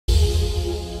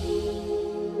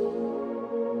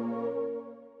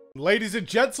Ladies and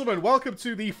gentlemen, welcome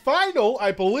to the final,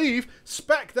 I believe,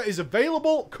 spec that is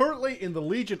available currently in the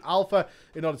Legion Alpha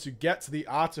in order to get the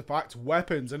artifact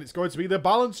weapons, and it's going to be the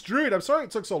Balanced Druid. I'm sorry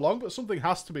it took so long, but something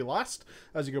has to be last,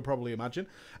 as you can probably imagine.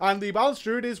 And the Balanced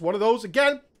Druid is one of those,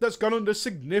 again, that's gone under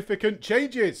significant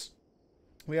changes.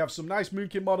 We have some nice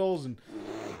Moonkin models and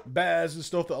bears and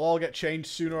stuff that'll all get changed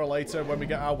sooner or later when we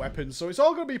get our weapons. So it's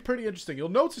all going to be pretty interesting. You'll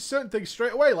notice certain things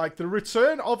straight away, like the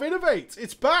return of Innovate.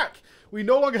 It's back. We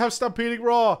no longer have Stampeding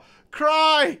Roar.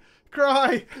 Cry!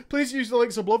 Cry! Please use the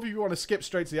links above if you want to skip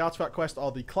straight to the Artifact Quest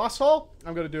or the Class Hall.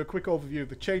 I'm going to do a quick overview of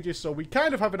the changes so we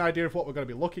kind of have an idea of what we're going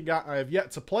to be looking at. I have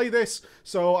yet to play this,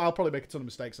 so I'll probably make a ton of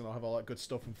mistakes and I'll have all that good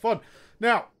stuff and fun.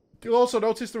 Now, you'll also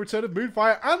notice the return of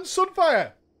Moonfire and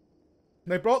Sunfire.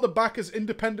 They brought them back as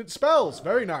independent spells.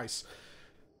 Very nice.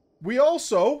 We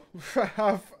also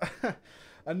have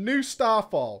a new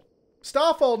Starfall.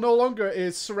 Starfall no longer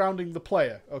is surrounding the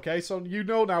player, okay? So you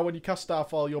know now when you cast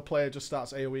Starfall, your player just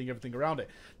starts AoEing everything around it.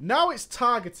 Now it's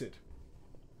targeted.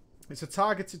 It's a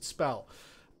targeted spell.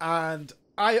 And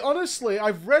I honestly,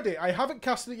 I've read it. I haven't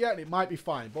casted it yet, and it might be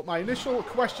fine. But my initial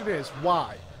question is,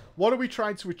 why? What are we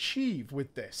trying to achieve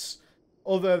with this?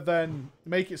 Other than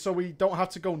make it so we don't have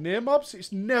to go near mobs?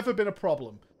 It's never been a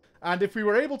problem. And if we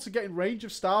were able to get in range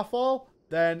of Starfall,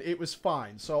 then it was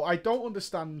fine. So I don't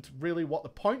understand really what the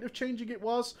point of changing it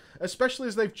was, especially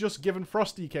as they've just given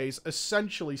Frost DKs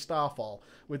essentially Starfall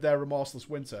with their Remorseless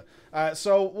Winter.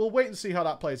 So we'll wait and see how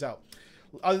that plays out.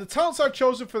 The talents I've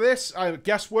chosen for this,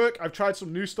 guesswork. I've tried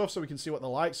some new stuff so we can see what they're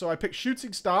like. So I picked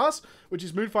Shooting Stars, which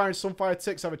is Moonfire and Sunfire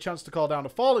ticks have a chance to call down a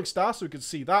Falling Star, so we can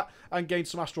see that, and gain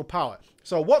some Astral Power.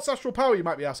 So what's Astral Power, you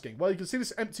might be asking? Well, you can see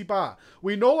this empty bar.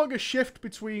 We no longer shift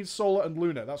between Solar and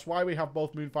Lunar. That's why we have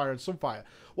both Moonfire and Sunfire.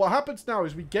 What happens now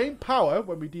is we gain power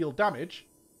when we deal damage,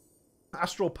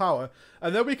 Astral Power,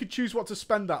 and then we can choose what to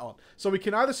spend that on. So we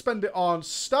can either spend it on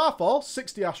Starfall,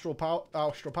 60 Astral Power,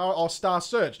 or Star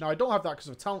Surge. Now, I don't have that because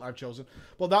of a talent I've chosen,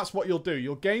 but that's what you'll do.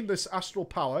 You'll gain this Astral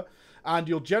Power, and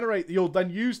you'll then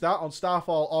use that on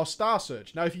Starfall or Star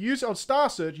Surge. Now, if you use it on Star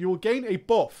Surge, you will gain a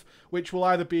buff, which will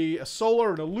either be a Solar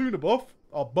and a Lunar buff,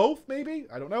 or both, maybe?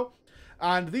 I don't know.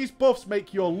 And these buffs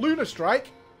make your Lunar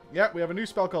Strike. Yeah, we have a new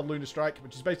spell called Lunar Strike,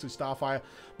 which is basically Starfire.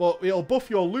 But it'll buff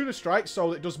your Lunar Strike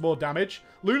so it does more damage.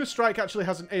 Lunar Strike actually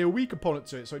has an AoE component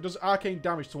to it, so it does arcane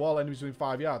damage to all enemies within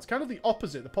 5 yards. Kind of the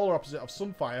opposite, the polar opposite of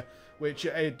Sunfire, which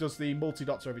it does the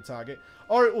multi-dot to every target.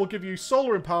 Or it will give you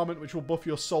Solar Empowerment, which will buff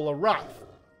your Solar Wrath.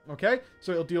 Okay?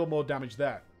 So it'll deal more damage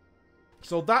there.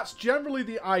 So that's generally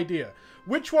the idea.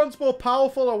 Which one's more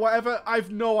powerful or whatever, I've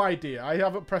no idea. I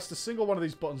haven't pressed a single one of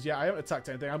these buttons yet. I haven't attacked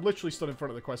anything. I'm literally stood in front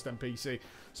of the quest NPC.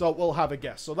 So we'll have a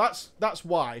guess. So that's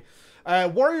why.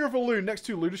 Warrior of Elune next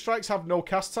to Lunar Strikes have no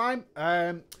cast time.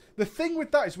 The thing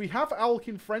with that is we have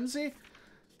Owlkin Frenzy.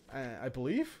 I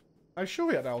believe. I'm sure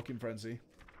we had Owlkin Frenzy.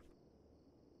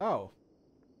 Oh.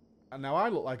 And now I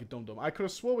look like a dum-dum. I could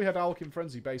have swore we had Owlkin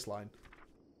Frenzy baseline.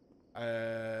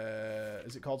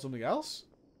 Is it called something else?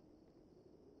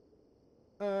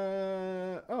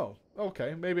 Oh,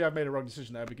 okay. Maybe I've made a wrong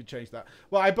decision there. We could change that.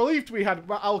 Well, I believed we had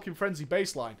Owlkin Frenzy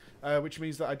baseline, which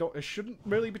means that I shouldn't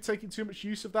really be taking too much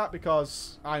use of that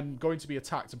because I'm going to be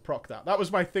attacked and proc that. That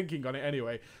was my thinking on it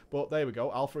anyway. But there we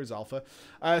go. Alpha is alpha.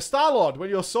 Star-Lord, when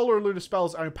your solar and lunar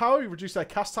spells are in power, you reduce their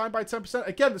cast time by 10%.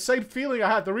 Again, the same feeling I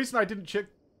had. The reason I didn't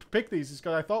pick these is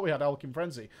because I thought we had Owlkin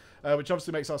Frenzy, which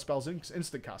obviously makes our spells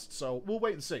instant cast. So we'll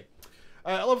wait and see.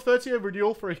 Level 30, a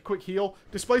renewal for a quick heal.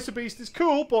 Displacer Beast is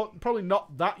cool, but probably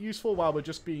not that useful while we're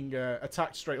just being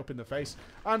attacked straight up in the face.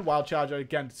 And Wild Charger,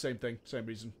 again, same thing, same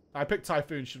reason. I picked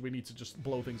Typhoon should we need to just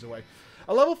blow things away.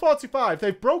 At level 45,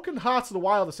 they've broken Heart of the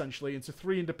Wild, essentially, into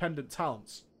 3 independent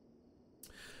talents.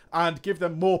 And give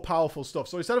them more powerful stuff.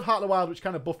 So instead of Heart of the Wild, which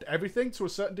kind of buffed everything to a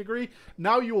certain degree,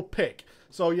 now you will pick.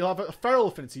 So you'll have a Feral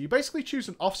Affinity. You basically choose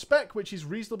an off-spec, which is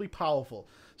reasonably powerful.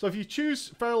 So if you choose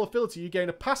Feral Affinity, you gain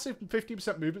a passive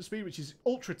 50% movement speed, which is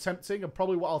ultra tempting and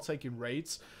probably what I'll take in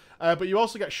raids. But you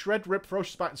also get Shred, Rip,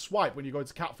 Ferocious Bite, and Swipe when you go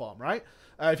into Cat Farm, right?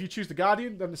 If you choose the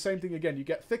Guardian, then the same thing again. You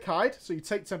get Thick Hide, so you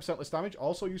take 10% less damage,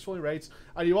 also useful in raids.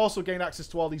 And you also gain access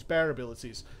to all these bear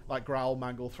abilities, like Growl,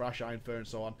 Mangle, Thrash, Iron Fur, and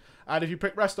so on. And if you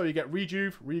pick Resto, you get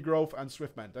Rejuve, Regrowth, and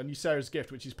Swift Mend. And Ysera's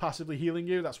Gift, which is passively healing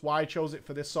you. That's why I chose it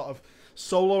for this sort of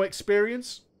solo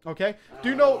experience. Okay?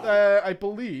 Do note, I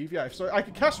believe, yeah, so I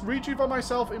can cast Rejuve on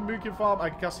myself in Moonkin Farm.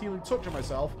 I can cast Healing Touch on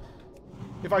myself.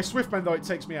 If I Swift Mend, though, it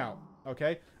takes me out.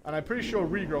 Okay? And I'm pretty sure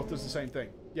Regrowth does the same thing.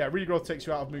 Yeah, Regrowth takes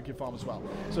you out of Moonkin Farm as well.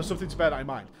 So something to bear that in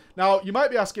mind. Now, you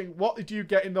might be asking, what do you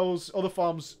get in those other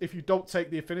farms if you don't take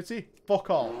the affinity? Fuck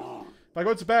all. If I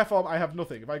go into bear form, I have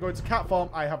nothing. If I go into cat form,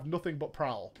 I have nothing but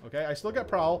prowl. Okay, I still get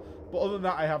prowl, but other than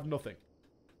that, I have nothing.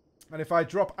 And if I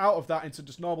drop out of that into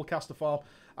just normal caster form,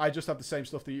 I just have the same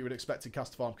stuff that you would expect in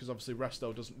caster form, because obviously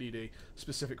Resto doesn't need a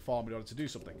specific form in order to do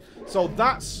something. So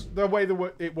that's the way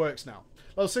it works now.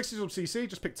 Level 60 sub CC,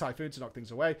 just pick Typhoon to knock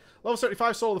things away. Level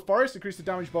 75 Soul of the Forest, increase the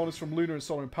damage bonus from Lunar and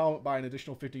Solar Empowerment by an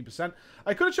additional 15%.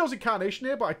 I could have chosen Carnation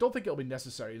here, but I don't think it'll be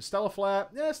necessary. And Stellar Flare,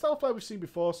 yeah, Stellar Flare we've seen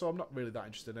before, so I'm not really that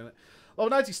interested in it. Level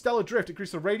 90 Stellar Drift,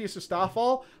 increase the radius of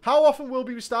Starfall. How often will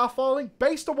we be Starfalling?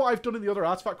 Based on what I've done in the other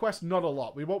artifact quests, not a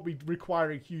lot. We won't be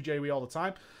requiring huge AoE all the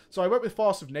time. So I went with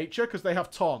Force of Nature because they have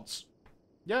taunts.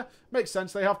 Yeah, makes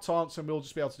sense. They have taunts and we'll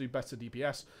just be able to do better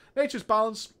DPS. Nature's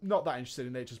Balance, not that interested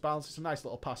in Nature's Balance. It's a nice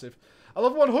little passive. I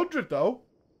love 100 though.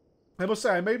 I must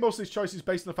say, I made most of these choices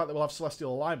based on the fact that we'll have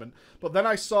Celestial Alignment. But then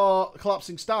I saw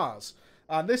Collapsing Stars.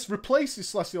 And this replaces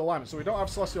Celestial Alignment. So we don't have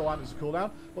Celestial Alignment as a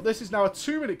cooldown. But this is now a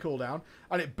 2-minute cooldown.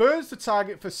 And it burns the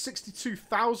target for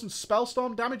 62,000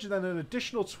 Spellstorm damage. And then an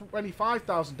additional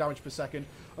 25,000 damage per second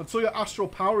until your Astral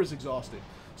Power is exhausted.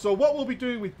 So what we'll be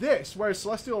doing with this, whereas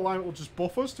Celestial Alignment will just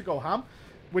buff us to go ham,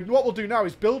 what we'll do now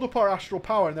is build up our Astral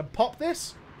Power and then pop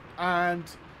this. And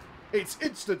it's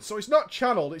instant. So it's not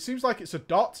channeled. It seems like it's a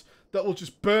dot that will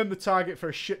just burn the target for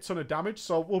a shit ton of damage.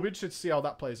 So we'll be interested to see how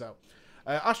that plays out.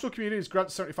 Astral Communities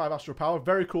grants 75 Astral Power.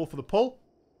 Very cool for the pull.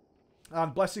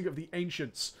 And Blessing of the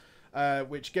Ancients,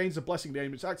 which gains a Blessing of the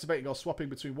Ancients, activating or swapping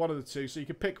between one of the two. So you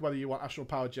can pick whether you want Astral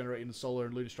Power generating the Solar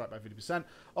and Lunar Strike by 50%,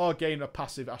 or gain a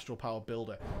passive Astral Power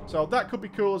builder. So that could be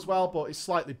cool as well, but it's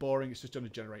slightly boring. It's just going to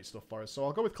generate stuff for us. So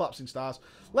I'll go with Collapsing Stars.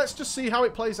 Let's just see how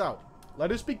it plays out.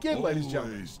 Let us begin, ladies and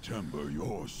gentlemen. Temper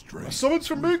your strength. Summons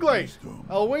from Moonglade.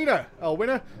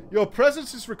 Elwina, your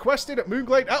presence is requested at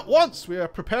Moonglade at once. We are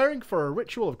preparing for a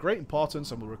ritual of great importance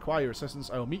and will require your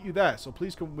assistance. I will meet you there, so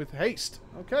please come with haste.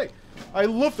 Okay. I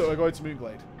love that we're going to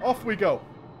Moonglade. Off we go.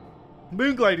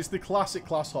 Moonglade is the classic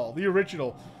class hall, the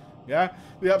original. Yeah?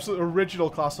 The absolute original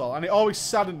class hall. And it always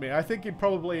saddened me. I think in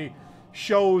probably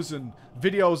shows and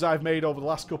videos I've made over the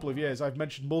last couple of years, I've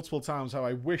mentioned multiple times how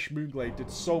I wish Moonglade did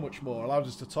so much more, allowed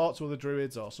us to talk to other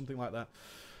druids or something like that.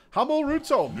 Hamel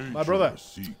Ruto, my brother.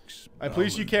 I'm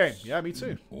pleased you came. Yeah, me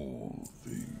too.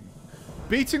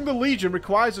 Beating the Legion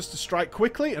requires us to strike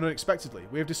quickly and unexpectedly.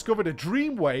 We have discovered a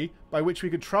dream way by which we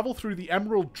can travel through the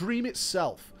Emerald Dream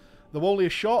itself. Though only a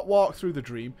short walk through the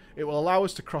dream, it will allow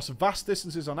us to cross vast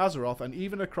distances on Azeroth and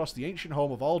even across the ancient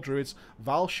home of all druids,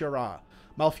 Val Sharar.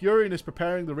 Malfurion is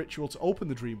preparing the ritual to open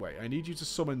the Dreamway. I need you to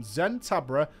summon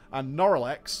Zentabra and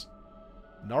Noralex.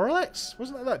 Noralex?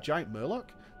 Wasn't that giant Murloc?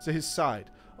 To his side.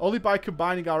 Only by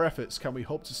combining our efforts can we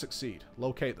hope to succeed.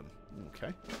 Locate them.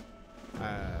 Okay.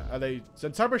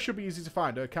 Zentabra should be easy to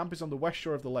find. Her camp is on the west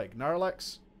shore of the lake.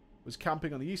 Noralex was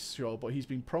camping on the east shore, but he's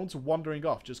been prone to wandering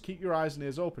off. Just keep your eyes and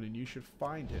ears open and you should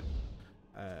find him.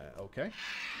 Okay.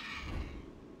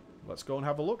 Let's go and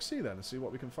have a look-see then and see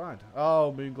what we can find.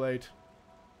 Oh, Moonglade.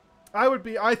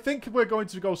 I think we're going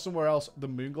to go somewhere else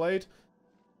than Moonglade.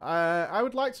 I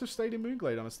would like to have stayed in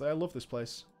Moonglade, honestly. I love this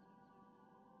place.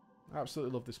 I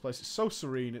absolutely love this place. It's so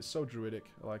serene. It's so druidic.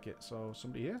 I like it. So,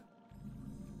 somebody here?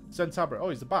 Zentabra.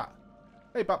 Oh, he's the bat.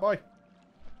 Hey, bat boy.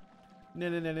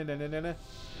 No.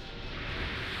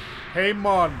 Hey,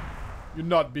 man. You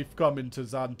not be coming to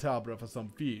Zentabra for some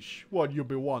fish. What you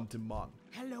be wanting, man?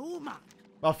 Hello, man.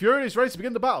 Malfurion is ready to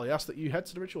begin the battle. He asked that you head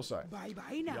to the ritual site.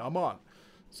 Bye-bye now. Yeah, man.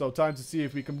 So time to see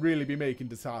if we can really be making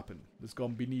this happen. It's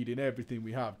going to be needing everything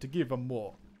we have to give them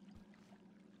more.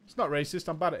 It's not racist.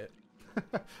 I'm bad at it.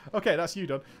 Okay, that's you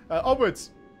done.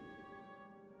 Onwards.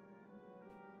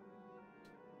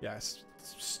 Yes,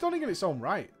 it's stunning in its own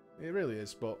right. It really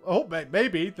is. But oh,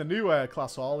 maybe the new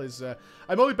class hall is...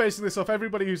 I'm only basing this off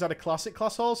everybody who's had a classic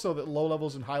class hall so that low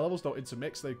levels and high levels don't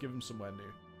intermix. They give them somewhere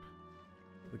new.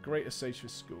 The Great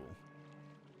Assacious School.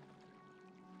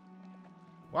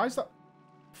 Why is that...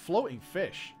 floating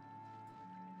fish?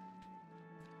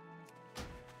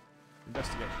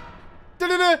 Investigate.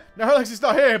 Naralex is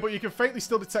not here, but you can faintly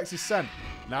still detect his scent.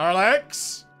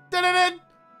 Naralex!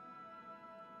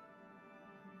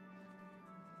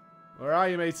 Where are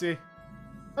you, matey?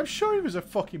 I'm sure he was a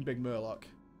fucking big Murloc.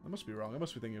 I must be wrong. I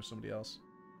must be thinking of somebody else.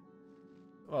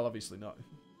 Well, obviously not.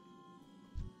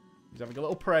 He's having a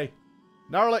little prey.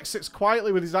 Naralex sits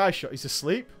quietly with his eyes shut. He's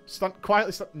asleep.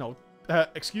 No.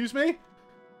 Excuse me?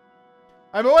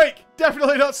 I'm awake!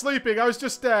 Definitely not sleeping. I was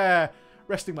just,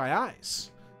 resting my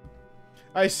eyes.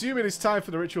 I assume it is time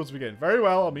for the ritual to begin. Very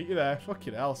well, I'll meet you there.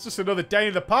 Fucking hell. It's just another day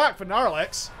in the park for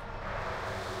Naralex.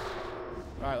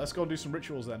 Alright, let's go and do some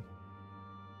rituals then.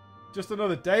 Just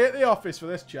another day at the office for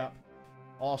this chap.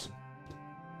 Awesome.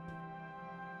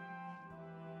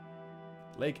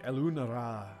 Lake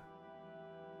Elunara.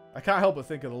 I can't help but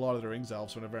think of the Lord of the Rings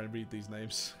elves whenever I read these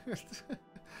names.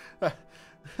 I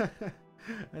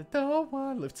don't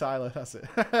want Liv Tyler, that's it.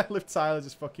 Liv Tyler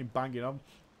just fucking banging on.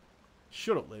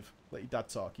 Shut up, Liv. Let your dad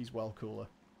talk. He's well cooler.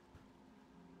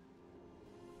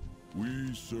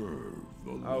 We serve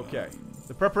the land. Okay.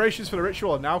 The preparations for the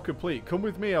ritual are now complete. Come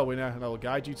with me, Elwina, and I will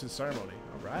guide you to the ceremony.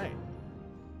 Alright.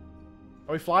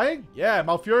 Are we flying? Yeah,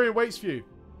 Malfurion waits for you.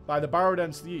 By the Barrow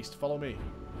Den to the east. Follow me.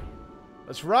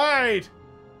 Let's ride!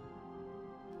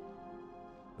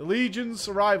 The Legion's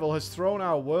arrival has thrown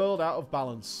our world out of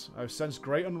balance. I've sensed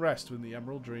great unrest within the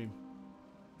Emerald Dream.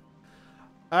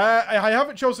 I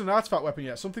haven't chosen an artifact weapon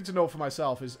yet. Something to note for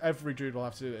myself is every druid will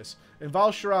have to do this. In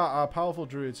Val Shirar are powerful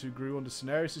druids who grew under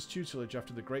Cenarius' tutelage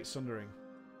after the Great Sundering.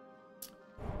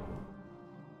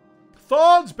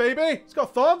 Thorns, baby! It's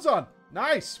got thorns on!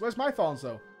 Nice! Where's my thorns,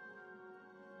 though?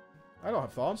 I don't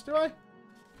have thorns, do I?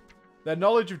 Their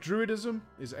knowledge of druidism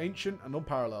is ancient and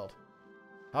unparalleled.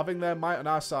 Having their might on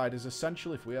our side is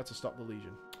essential if we are to stop the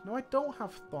Legion. No, I don't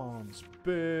have thorns.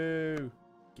 Boo.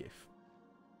 Gif.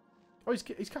 Oh,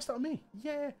 he's cast out on me.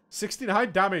 Yeah.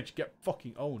 69 damage. Get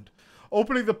fucking owned.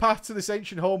 Opening the path to this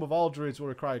ancient home of all druids will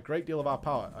require a great deal of our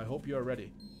power. I hope you are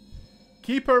ready.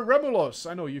 Keeper Remulos.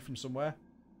 I know you from somewhere.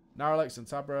 Naralex and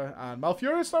Tabra and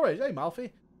Malfurion Storage. Hey,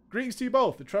 Malfi. Greetings to you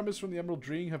both. The tremors from the Emerald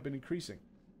Dream have been increasing.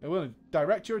 I will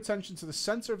direct your attention to the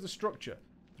center of the structure.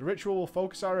 The ritual will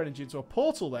focus our energy into a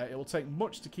portal there. It will take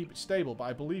much to keep it stable, but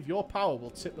I believe your power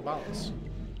will tip the balance.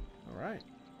 Alright.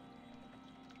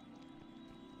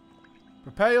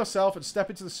 Prepare yourself and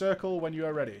step into the circle when you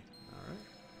are ready. Alright.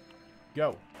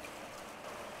 Go.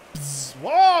 Bzz.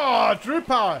 Whoa! Druid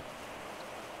power!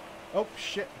 Oh,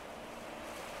 shit.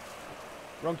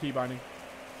 Wrong key binding.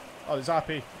 Oh, there's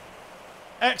RP.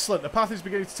 Excellent. The path is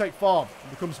beginning to take form.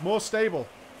 It becomes more stable.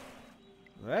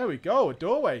 There we go. A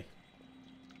doorway.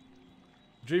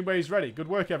 Dreamway is ready. Good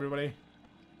work, everybody.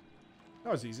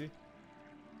 That was easy.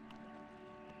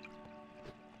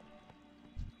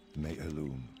 May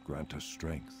Elune grant us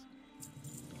strength.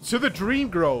 To the Dream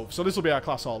Grove. So this will be our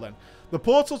class hall then. The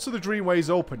portal to the Dreamway is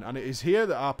open, and it is here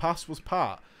that our past was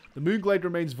part. The Moonglade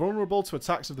remains vulnerable to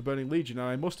attacks of the Burning Legion, and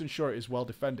I must ensure it is well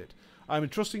defended. I am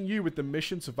entrusting you with the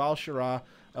mission to Val Shirar,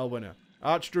 Elwina.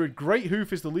 Archdruid Great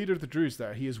Hoof is the leader of the druids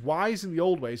there. He is wise in the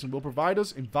old ways and will provide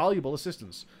us invaluable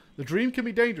assistance. The dream can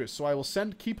be dangerous, so I will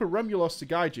send Keeper Remulos to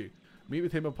guide you. Meet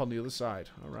with him upon the other side.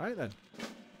 Alright then.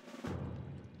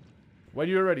 When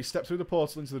you are ready, step through the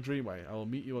portal into the Dreamway. I will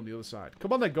meet you on the other side.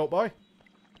 Come on then, goat boy.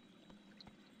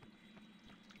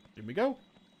 Here we go.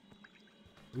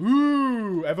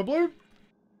 Ooh, Everbloom.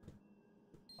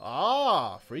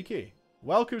 Ah, freaky.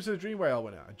 Welcome to the Dreamway,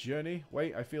 Elwina. A journey.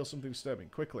 Wait, I feel something disturbing.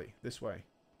 Quickly, this way.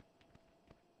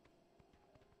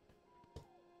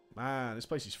 Man, this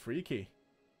place is freaky.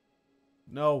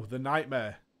 No, the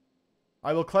nightmare.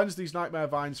 I will cleanse these nightmare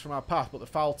vines from our path, but the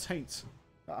foul taint.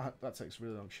 That takes a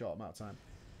really long, short amount of time.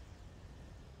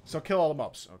 So kill all the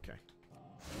mobs. Okay.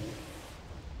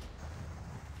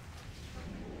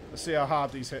 Let's see how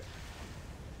hard these hit.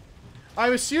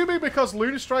 I'm assuming because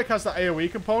Lunar Strike has that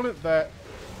AoE component that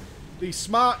the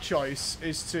smart choice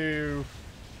is to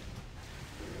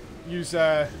use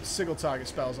single target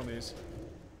spells on these.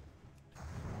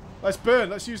 Let's burn.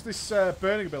 Let's use this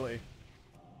burning ability.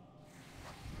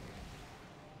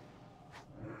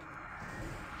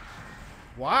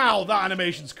 Wow, that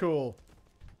animation's cool.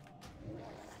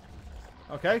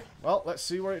 Okay, well, let's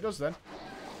see what it does then.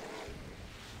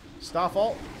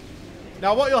 Starfall.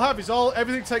 Now, what you'll have is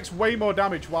everything takes way more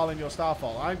damage while in your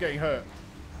Starfall. I'm getting hurt.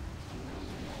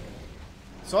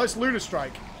 So let's Lunar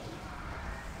Strike.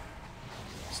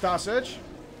 Star Surge.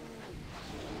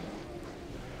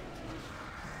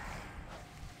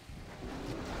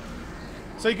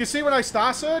 So you can see when I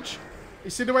Star Surge, you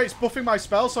see the way it's buffing my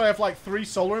spell, so I have like 3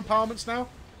 solar empowerments now.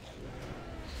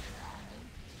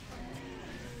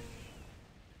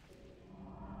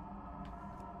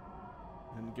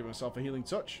 And give myself a healing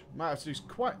touch. Might have to do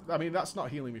quite... I mean, that's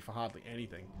not healing me for hardly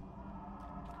anything.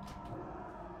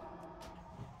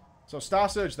 So Star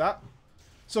Surge that.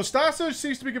 So Star Surge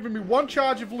seems to be giving me 1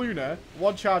 charge of Lunar,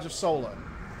 1 charge of Solar.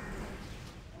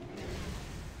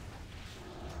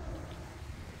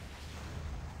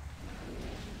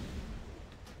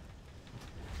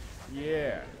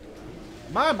 Yeah.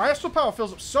 Man, my Astral Power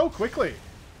fills up so quickly.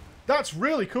 That's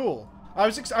really cool. I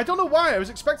don't know why. I was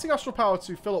expecting Astral Power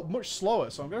to fill up much slower,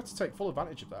 so I'm going to have to take full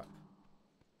advantage of that.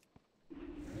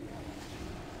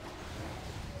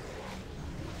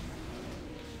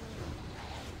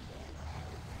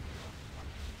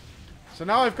 So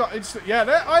now I've got instant... Yeah,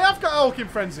 I have got Alchemy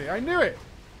Frenzy. I knew it.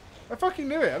 I fucking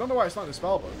knew it. I don't know why it's not in the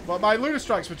spellbook. But my Lunar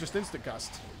Strikes were just instant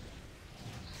cast.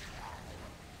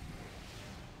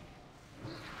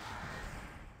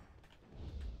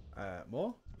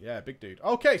 More? Yeah, big dude.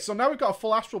 Okay, so now we've got a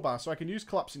full Astral Bar, so I can use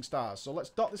Collapsing Stars. So let's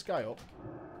dot this guy up.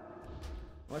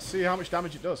 Let's see how much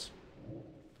damage it does.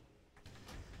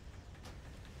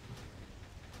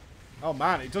 Oh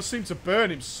man, it does seem to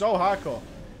burn him so hardcore.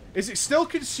 Is it still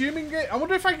consuming it? I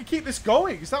wonder if I can keep this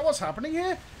going. Is that what's happening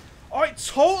here? Oh, it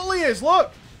totally is.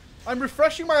 Look. I'm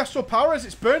refreshing my Astral Power as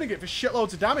it's burning it for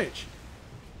shitloads of damage.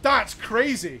 That's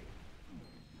crazy.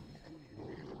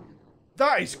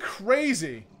 That is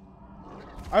crazy.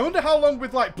 I wonder how long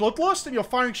with, like, Bloodlust and you're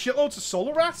firing shitloads of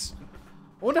Solar Rats.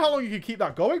 I wonder how long you can keep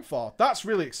that going for. That's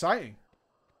really exciting.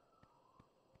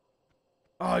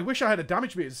 Oh, I wish I had a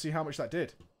damage meter to see how much that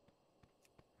did.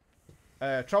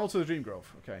 Travel to the Dream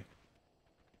Grove. Okay.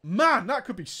 Man, that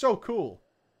could be so cool.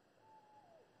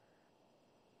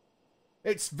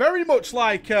 It's very much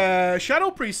like Shadow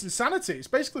Priest Insanity. It's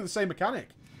basically the same mechanic.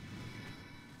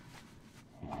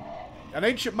 An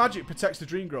ancient magic protects the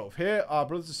Dream Grove. Here are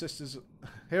brothers and sisters.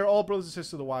 Here are all brothers and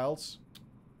sisters of the wilds.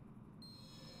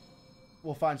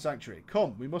 We'll find sanctuary.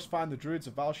 Come, we must find the druids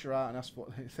of Val'sharah and ask for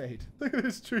aid. Look at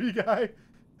this tree guy.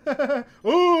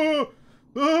 Oh,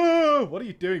 oh! What are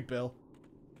you doing, Bill?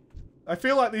 I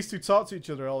feel like these two talk to each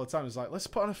other all the time. It's like, let's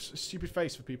put on a stupid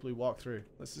face for people who walk through.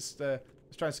 Let's just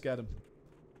let's try and scare them.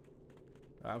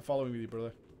 I'm following with you,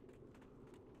 brother.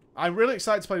 I'm really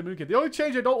excited to play Moonkid. The only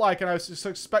change I don't like, and I was just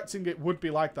expecting it would be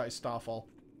like that, is Starfall.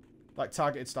 Like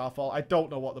targeted Starfall. I don't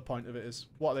know what the point of it is.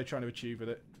 What are they trying to achieve with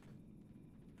it?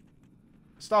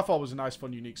 Starfall was a nice,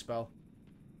 fun, unique spell.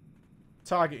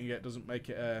 Targeting it doesn't make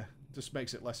it, just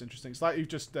makes it less interesting. It's like you've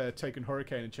just taken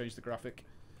Hurricane and changed the graphic.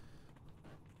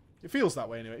 It feels that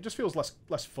way anyway. It just feels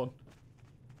less fun.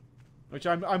 Which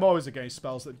I'm always against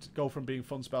spells that go from being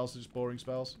fun spells to just boring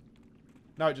spells.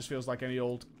 Now it just feels like any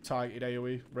old targeted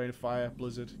AoE. Rain of Fire,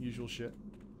 Blizzard, usual shit.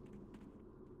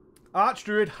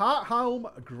 Archdruid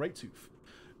Hearthelm Greattooth.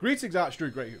 Greetings,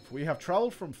 Archdruid Greattooth. We have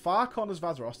travelled from far corners of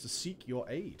Azeroth to seek your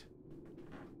aid.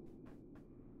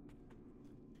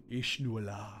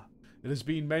 Ishnuala. It has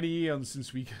been many eons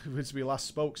since we last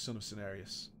spoke, son of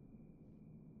Cenarius.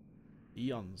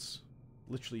 Eons.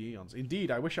 Literally eons.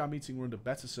 Indeed, I wish our meeting were under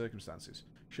better circumstances.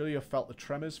 Surely you have felt the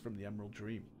tremors from the Emerald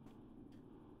Dream.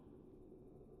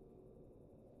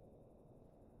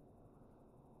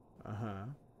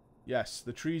 Yes,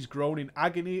 the trees groan in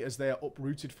agony as they are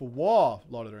uprooted for war,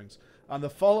 Lord of the Rings. And the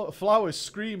flowers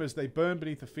scream as they burn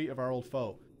beneath the feet of our old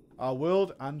foe. Our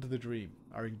world and the dream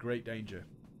are in great danger.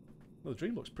 Well, the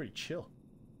dream looks pretty chill.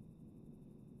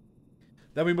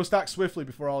 Then we must act swiftly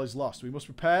before all is lost. We must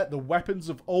prepare the weapons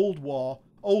of old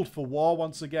for war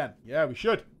once again. Yeah, we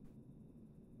should.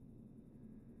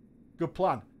 Good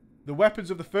plan. The weapons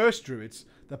of the first druids,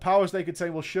 the powers they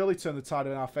contain will surely turn the tide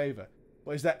in our favour.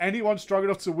 But is there anyone strong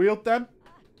enough to wield them?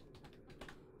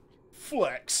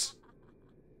 Flex.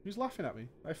 Who's laughing at me?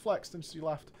 I flexed and she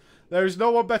laughed. There is no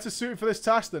one better suited for this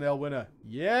task than Elwynna.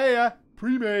 Yeah.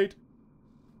 Pre-made.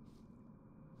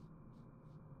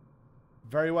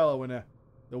 Very well, Elwynna.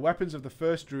 The weapons of the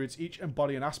first druids each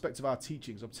embody an aspect of our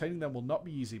teachings. Obtaining them will not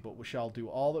be easy, but we shall do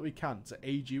all that we can to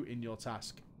aid you in your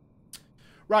task.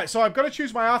 Right, so I've got to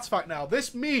choose my artifact now.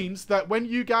 This means that when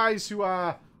you guys who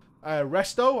are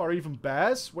resto or even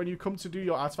bears, when you come to do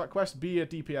your artifact quest, be a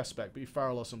DPS spec, be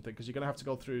feral or something, because you're going to have to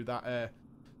go through that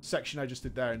section I just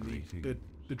did there in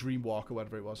the Dream Walk or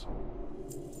whatever it was.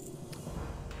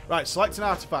 Right, select an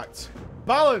artifact.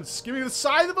 Balance! Give me the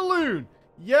side of the balloon!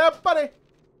 Yeah, buddy!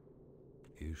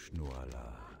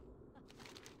 Ishnuala.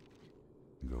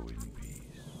 Go in peace.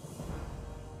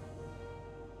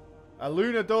 A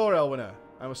lunar door, Elwynna.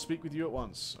 I will speak with you at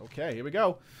once. Okay, here we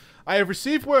go. I have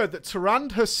received word that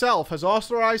Tyrande herself has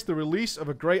authorized the release of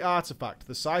a great artifact,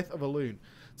 the Scythe of Elune,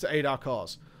 to aid our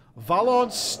cause.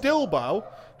 Valorn Stillbow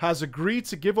has agreed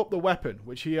to give up the weapon,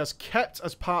 which he has kept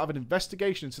as part of an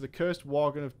investigation into the cursed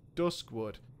Worgen of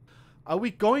Duskwood. Are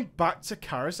we going back to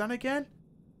Karazhan again?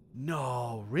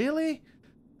 No, really?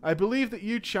 I believe that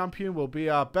you, champion, will be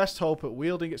our best hope at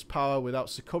wielding its power without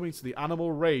succumbing to the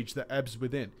animal rage that ebbs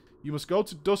within. You must go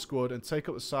to Duskwood and take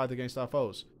up the side against our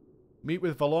foes. Meet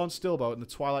with Valorn Stillbow in the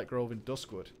Twilight Grove in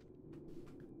Duskwood.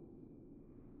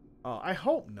 Oh, I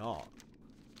hope not.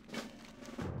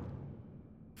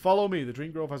 Follow me. The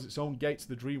Dream Grove has its own gate to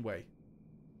the Dreamway.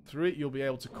 Through it, you'll be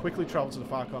able to quickly travel to the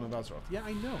far corner of Azeroth. Yeah,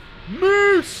 I know.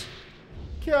 Moose!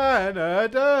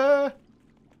 Canada!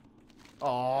 Oh,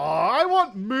 I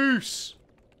want moose!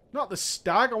 Not the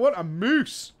stag, I want a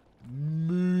moose!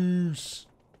 Moose!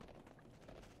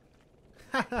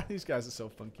 These guys are so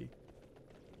funky.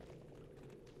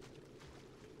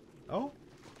 Oh.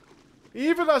 He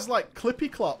even has, like,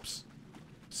 clippy clops.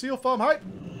 Seal farm hype.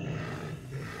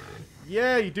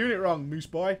 Yeah, you're doing it wrong, Moose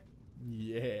Boy.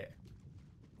 Yeah.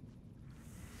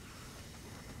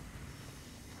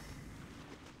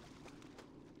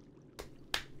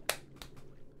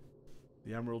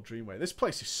 The Emerald Dreamway. This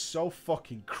place is so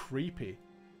fucking creepy.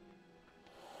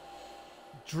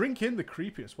 Drink in the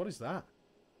creepiest. What is that?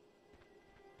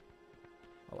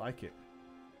 I like it.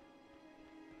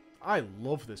 I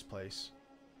love this place.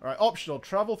 Alright, optional.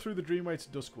 Travel through the Dreamway to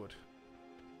Duskwood.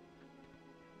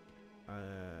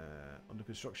 Under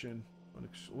construction. I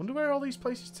wonder where all these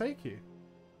places take you.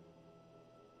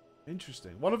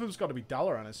 Interesting. One of them's got to be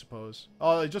Dalaran, I suppose.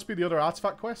 Oh, it'd just be the other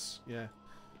artifact quests? Yeah.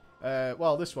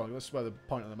 Well, this one. This is where the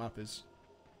point on the map is.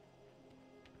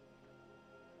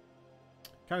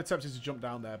 Kind of tempted to jump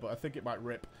down there, but I think it might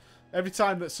rip. Every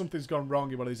time that something's gone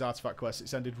wrong in one of these artifact quests,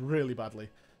 it's ended really badly.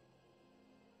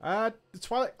 The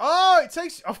Twilight... Oh, it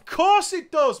takes... Of course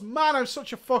it does! Man, I'm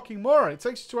such a fucking moron. It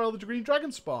takes you to where the Green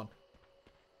Dragon spawn.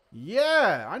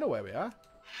 Yeah, I know where we are.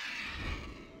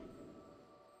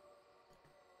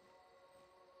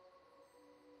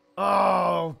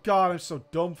 Oh, God, I'm so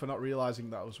dumb for not realizing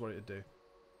that was what it'd do.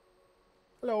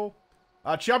 Hello.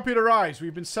 Our champion arrives.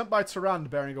 We've been sent by Tyrande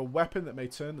bearing a weapon that may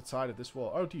turn the tide of this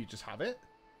war. Oh, do you just have it?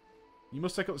 You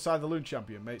must take up the side of the Loon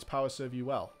Champion. May its power serve you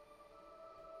well.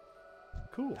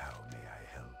 Cool. How may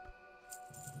I help?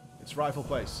 Its rightful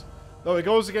place. Though it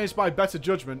goes against my better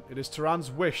judgment, it is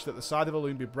Tyrande's wish that the side of the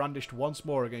loon be brandished once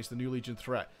more against the new Legion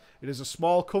threat. It is a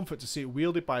small comfort to see it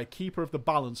wielded by a keeper of the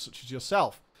balance such as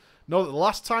yourself. Know that the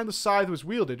last time the scythe was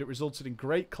wielded, it resulted in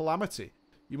great calamity.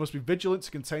 You must be vigilant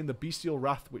to contain the bestial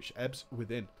wrath which ebbs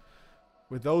within.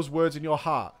 With those words in your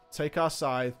heart, take our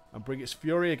scythe and bring its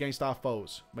fury against our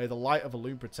foes. May the light of a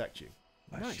loon protect you.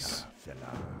 Nice.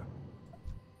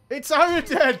 It's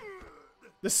Aruden!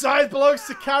 The scythe belongs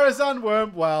to Karazhan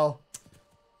Wormwell.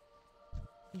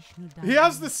 He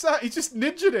has the scythe. He just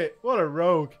ninja'd it. What a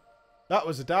rogue. That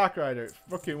was a Dark Rider. It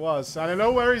fucking was. And I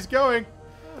know where he's going.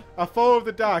 A foe of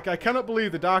the dark. I cannot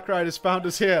believe the Dark Riders found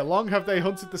us here. Long have they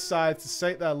hunted the scythe to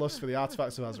sate their lust for the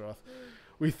artifacts of Azeroth.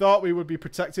 We thought we would be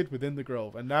protected within the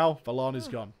grove. And now, Valorn is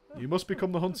gone. You must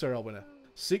become the hunter, Elwinter.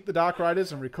 Seek the Dark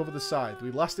Riders and recover the scythe.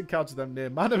 We last encountered them near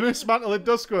Manamus Mantle in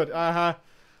Duskwood.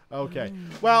 Okay.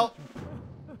 Well,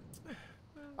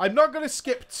 I'm not going to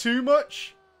skip too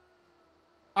much.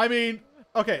 I mean,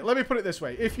 okay, let me put it this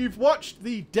way. If you've watched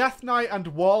the Death Knight and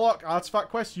Warlock artifact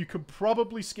quest, you can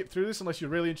probably skip through this unless you're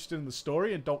really interested in the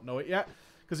story and don't know it yet,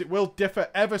 because it will differ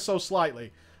ever so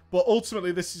slightly. But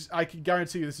ultimately, this is, I can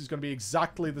guarantee you this is going to be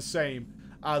exactly the same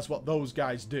as what those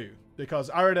guys do, because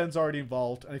Aruden's already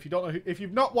involved. And if you don't know, if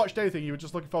you've not watched anything, you were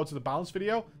just looking forward to the balance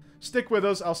video, stick with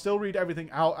us. I'll still read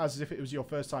everything out as if it was your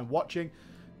first time watching.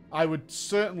 I would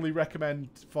certainly recommend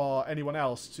for anyone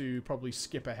else to probably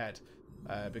skip ahead.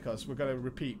 Because we're going to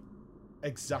repeat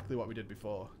exactly what we did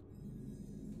before.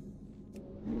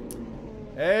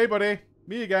 Hey, buddy.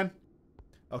 Me again.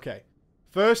 Okay.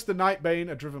 First, the Nightbane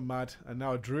are driven mad, and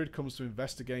now a Druid comes to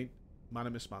investigate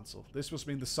Manamus Mantle. This must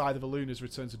mean the Scythe of Elune has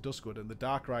returned to Duskwood, and the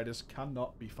Dark Riders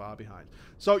cannot be far behind.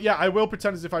 So, yeah, I will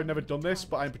pretend as if I've never done this,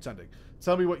 but I'm pretending.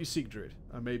 Tell me what you seek, Druid.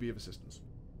 I may be of assistance.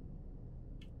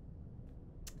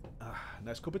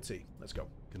 Nice cup of tea. Let's go.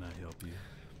 Can I help you?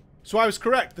 So I was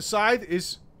correct. The scythe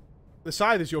is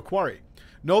your quarry.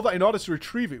 Know that in order to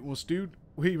retrieve it,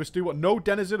 we must do what no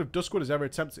denizen of Duskwood has ever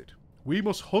attempted. We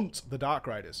must hunt the Dark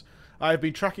Riders. I have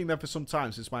been tracking them for some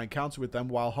time since my encounter with them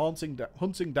while hunting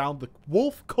down the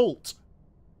Wolf Cult.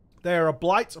 They are a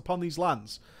blight upon these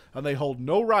lands, and they hold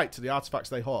no right to the artifacts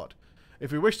they hoard.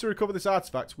 If we wish to recover this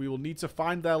artifact, we will need to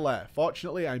find their lair.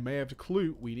 Fortunately, I may have the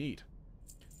clue we need.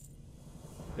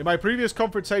 In my previous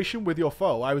confrontation with your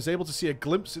foe, I was able to see a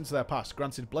glimpse into their past.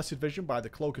 Granted blessed vision by the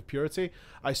Cloak of Purity,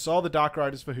 I saw the Dark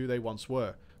Riders for who they once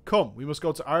were. Come, we must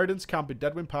go to Aruden's camp in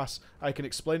Deadwind Pass. I can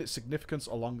explain its significance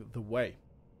along the way.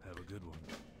 Have a good one.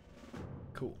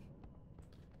 Cool.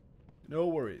 No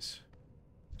worries.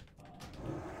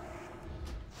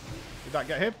 Did that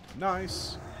get him?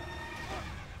 Nice.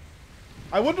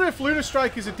 I wonder if Lunar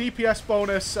Strike is a DPS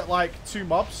bonus at like 2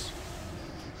 mobs.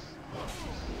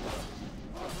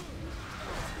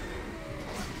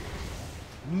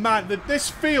 Man, this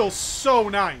feels so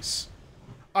nice.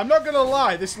 I'm not going to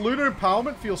lie. This Lunar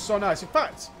Empowerment feels so nice. In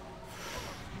fact,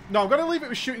 no, I'm going to leave it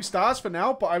with Shooting Stars for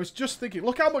now. But I was just thinking,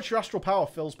 look how much your Astral Power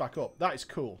fills back up. That is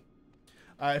cool.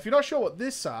 If you're not sure what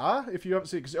this are, if you haven't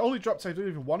seen it, because it only dropped, I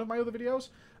believe, in one of my other videos.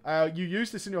 You use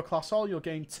this in your class hall, you'll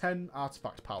gain 10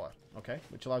 artifact power. Okay?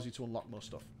 Which allows you to unlock more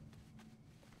stuff.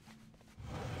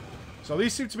 So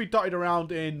these seem to be dotted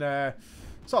around in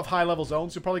sort of high-level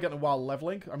zones. You'll probably get them while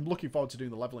leveling. I'm looking forward to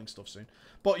doing the leveling stuff soon.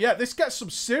 But yeah, this gets some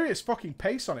serious fucking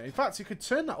pace on it. In fact, you could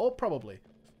turn that up probably.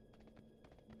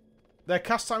 Their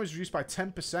cast time is reduced by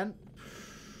 10%.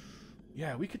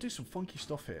 Yeah, we could do some funky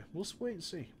stuff here. We'll wait and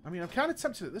see. I mean, I'm kind of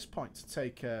tempted at this point to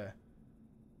take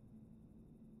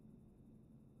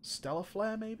Stellar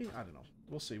Flare, maybe? I don't know.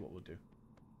 We'll see what we'll do.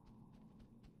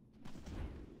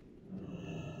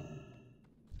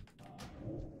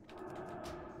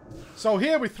 So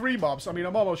here with 3 mobs, I mean,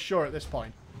 I'm almost sure at this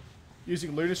point,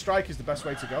 using Lunar Strike is the best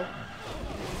way to go.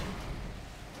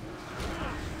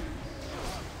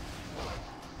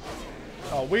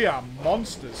 Oh, we are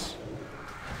monsters.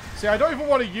 See, I don't even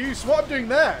want to use... What I'm doing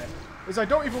there is I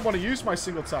don't even want to use my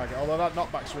single target, although that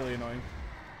knockback's really annoying.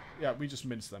 Yeah, we just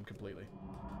minced them completely.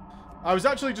 I was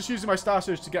actually just using my Star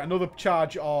Surge to get another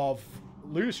charge of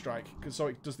Lunar Strike, so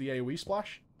it does the AoE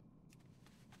splash.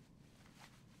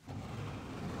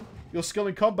 Your skill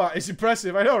in combat is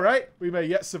impressive. I know, right? We may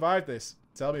yet survive this.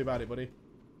 Tell me about it, buddy.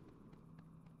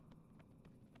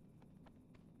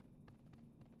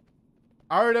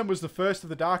 Aradem was the first of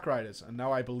the Dark Riders, and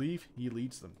now I believe he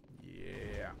leads them.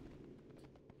 Yeah.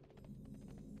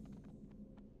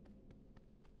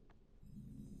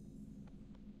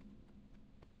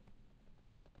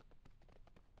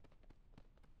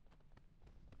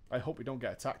 I hope we don't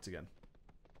get attacked again.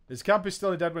 His camp is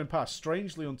still in Deadwind Pass,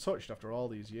 strangely untouched after all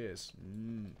these years.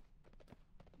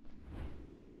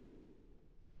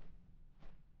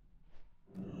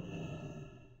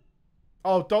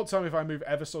 Oh, don't tell me if I move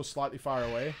ever so slightly far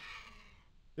away.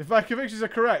 If my convictions are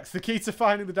correct, the key to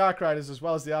finding the Dark Riders as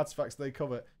well as the artifacts they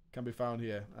cover can be found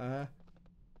here.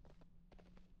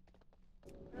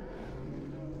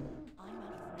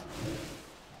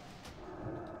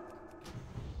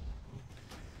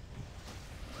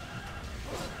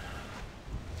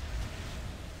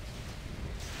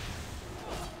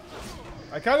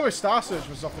 I kind of wish Star Surge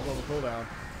was off the global cooldown.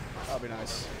 That'd be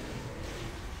nice.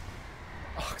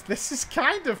 Oh, this is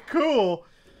kind of cool.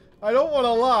 I don't want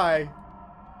to lie.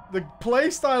 The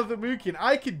playstyle of the Moonkin,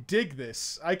 I can dig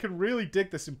this. I can really dig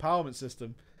this empowerment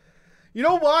system. You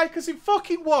know why? Because in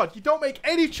fucking WoD, you don't make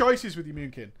any choices with your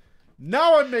Moonkin.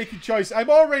 Now I'm making choices. I'm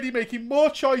already making more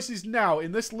choices now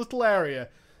in this little area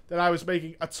than I was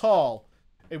making at all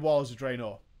in Warlords of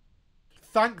Draenor.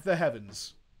 Thank the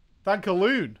heavens. Thank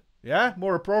Aloon. Yeah,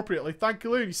 more appropriately. Thank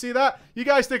Aloon. You see that? You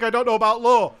guys think I don't know about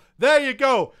lore. There you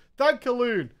go. Thank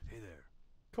Aloon. Hey there.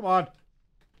 Come on.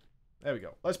 There we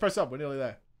go. Let's press up. We're nearly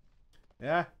there.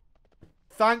 Yeah.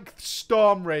 Thank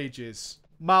Storm Rages.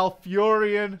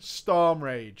 Malfurion Storm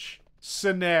Rage.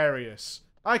 Cenarius.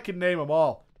 I can name them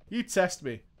all. You test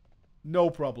me. No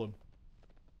problem.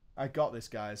 I got this,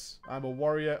 guys. I'm a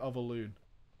warrior of Aloon.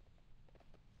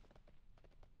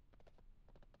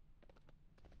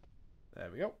 There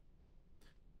we go.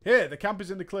 Here, the camp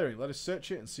is in the clearing. Let us search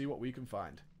it and see what we can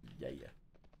find. Yeah.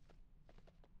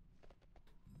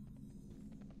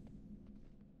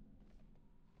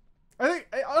 I think,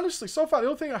 honestly, so far, the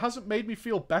only thing that hasn't made me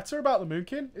feel better about the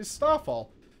Moonkin is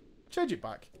Starfall. Change it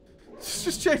back.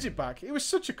 Just change it back. It was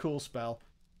such a cool spell.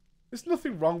 There's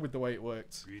nothing wrong with the way it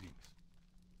worked. Greetings.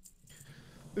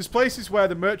 This place is where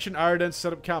the merchant Araden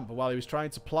set up camp while he was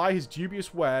trying to ply his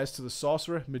dubious wares to the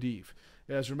sorcerer Medivh.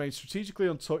 It has remained strategically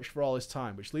untouched for all this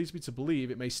time, which leads me to believe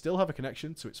it may still have a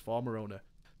connection to its former owner.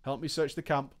 Help me search the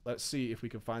camp. Let's see if we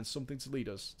can find something to lead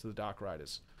us to the Dark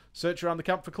Riders. Search around the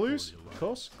camp for clues, of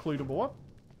course. Clue number 1.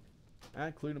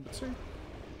 And clue number 2.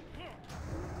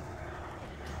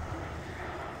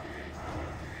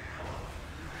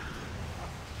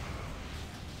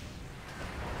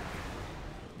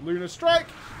 Lunar Strike!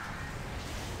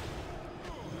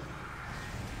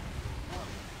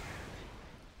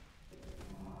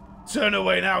 Turn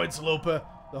away now, interloper.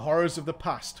 The horrors of the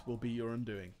past will be your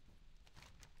undoing.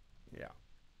 Yeah.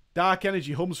 Dark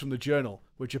energy hums from the journal,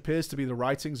 which appears to be the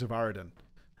writings of Araden,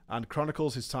 and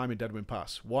chronicles his time in Deadwind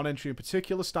Pass. One entry in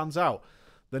particular stands out.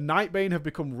 The Nightbane have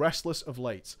become restless of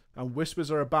late, and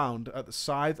whispers are abound at the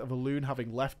scythe of Aloon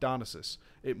having left Darnassus.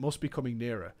 It must be coming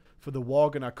nearer, for the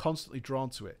Worgen are constantly drawn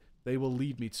to it. They will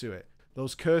lead me to it.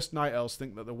 Those cursed Night Elves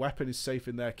think that the weapon is safe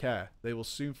in their care. They will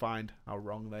soon find how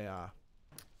wrong they are.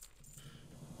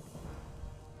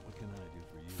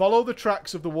 Follow the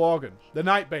tracks of the Worgen, the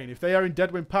Nightbane. If they are in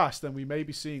Deadwind Pass, then we may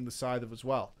be seeing the Scythe as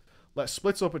well. Let's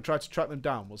split up and try to track them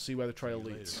down. We'll see where the trail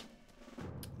leads.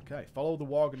 Okay, follow the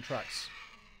Worgen tracks.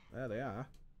 There they are.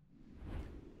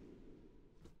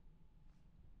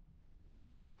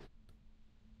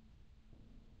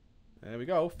 There we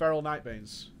go. Feral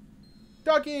Nightbanes.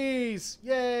 Doggies!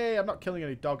 Yay! I'm not killing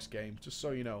any dogs, game. Just so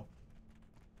you know.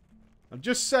 I'm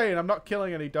just saying I'm not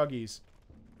killing any doggies.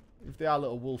 If they are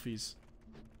little wolfies.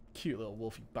 Cute little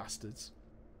wolfie bastards.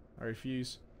 I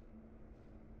refuse.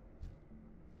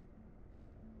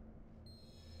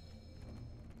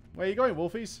 Where are you going,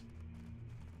 wolfies?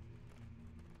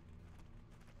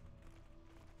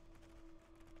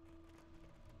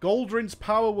 Goldrin's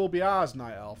power will be ours,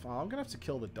 Night Elf. Oh, I'm going to have to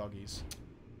kill the doggies.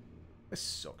 This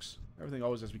sucks. Everything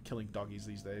always has me killing doggies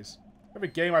these days. Every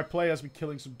game I play has me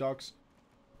killing some dogs.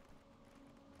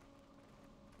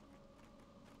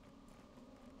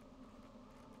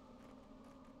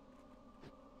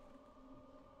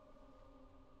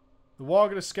 The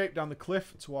Worgen escaped down the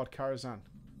cliff toward Karazhan.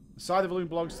 The side of the balloon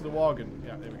belongs to the Worgen.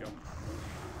 Yeah, there we go.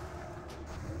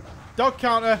 Dog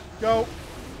counter, go.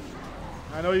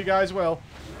 I know you guys will.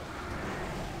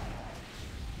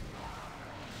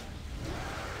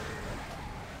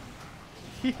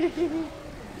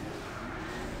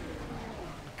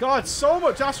 God, so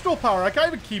much astral power. I can't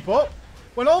even keep up.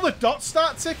 When all the dots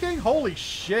start ticking, holy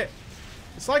shit.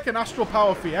 It's like an astral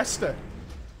power fiesta.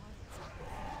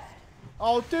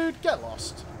 Oh, dude, get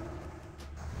lost.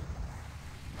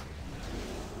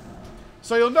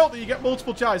 So you'll note that you get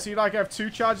multiple charges. So you like have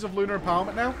 2 charges of lunar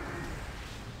empowerment now.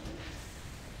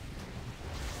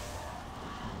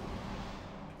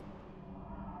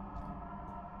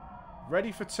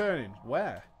 Ready for turning.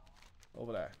 Where?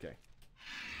 Over there. Okay.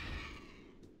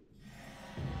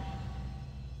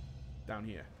 Down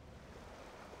here.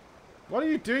 What are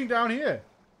you doing down here?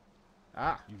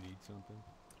 Ah. You need something?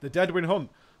 The Deadwind Hunt.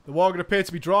 The Worgen appear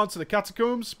to be drawn to the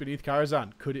catacombs beneath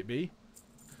Karazhan. Could it be?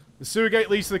 The sewer gate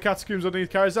leads to the catacombs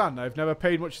underneath Karazhan. I've never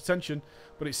paid much attention,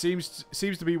 but it seems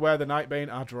to be where the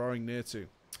Nightbane are drawing near to.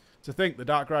 To think the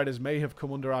Dark Riders may have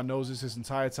come under our noses this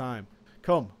entire time.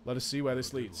 Come, let us see where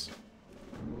this leads.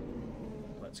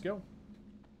 Let's go.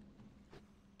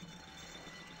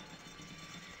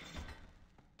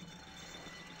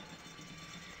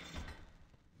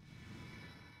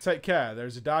 Take care. There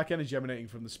is a dark energy emanating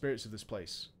from the spirits of this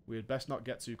place. We had best not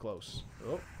get too close.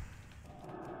 Oh.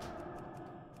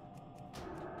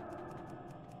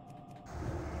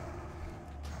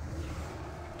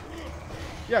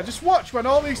 Yeah, just watch when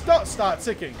all these dots start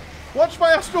ticking. Watch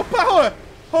my astral power!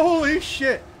 Holy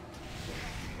shit!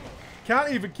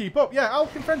 Can't even keep up. Yeah,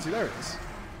 Alchemy Frenzy, there it is.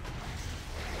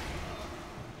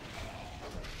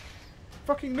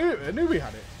 Fucking knew it. I knew we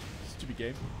had it. Stupid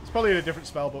game. It's probably in a different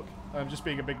spellbook. I'm just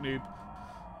being a big noob.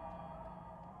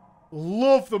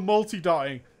 Love the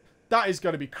multi-dotting. That is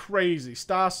going to be crazy.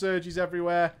 Star surges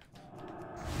everywhere.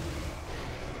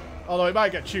 Although it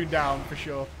might get tuned down for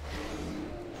sure.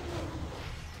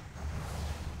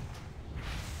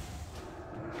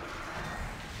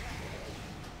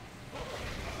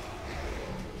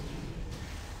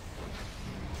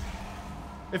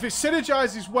 If it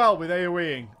synergizes well with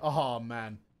AoEing, oh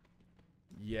man.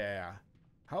 Yeah.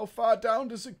 How far down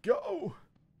does it go?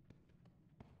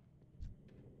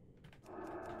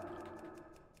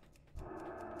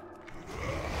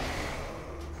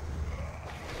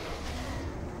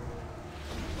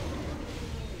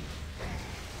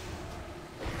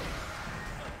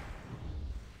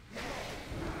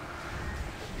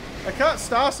 I can't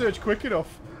Star Surge quick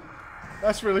enough.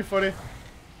 That's really funny.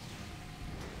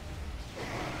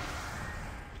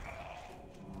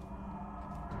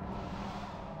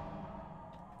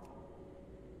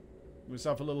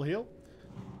 Myself a little heal.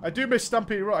 I do miss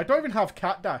Stampede Road. I don't even have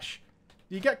Cat Dash.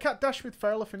 Do you get Cat Dash with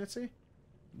Feral Affinity?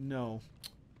 No.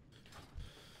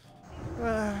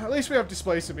 At least we have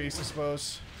Displacer Beast, I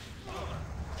suppose.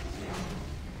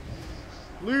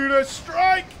 Lunar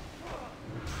Strike!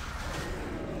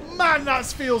 Man, that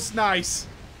feels nice.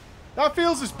 That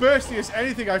feels as bursty as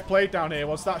anything I've played down here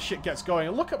once that shit gets going.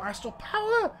 And look at my astral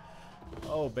power!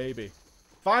 Oh, baby.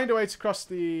 Find a way to cross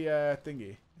the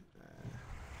thingy.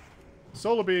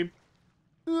 Solar Beam.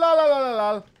 La la la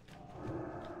la la.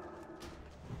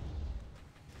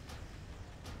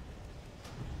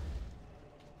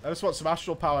 I just want some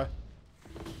astral power.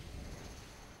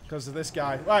 Because of this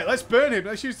guy. Right, let's burn him.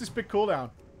 Let's use this big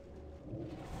cooldown.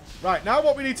 Right, now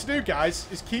what we need to do, guys,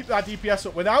 is keep that DPS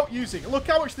up without using... Look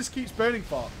how much this keeps burning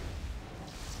for.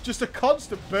 Just a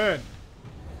constant burn.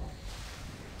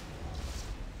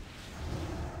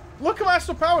 Look at my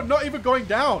astral power not even going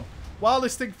down while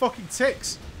this thing fucking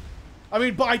ticks. I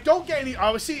mean, but I don't get any... I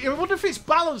wonder if it's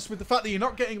balanced with the fact that you're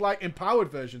not getting, like,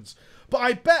 empowered versions. But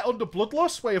I bet under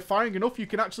Bloodlust, where you're firing enough, you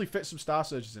can actually fit some Star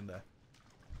Surges in there.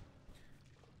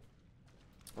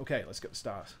 Okay, let's get the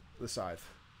stars. The scythe.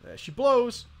 There she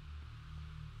blows.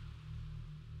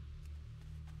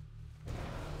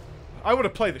 I would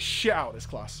have played the shit out of this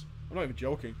class. I'm not even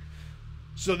joking.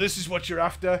 So this is what you're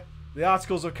after? The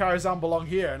articles of Karazhan belong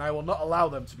here, and I will not allow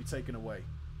them to be taken away.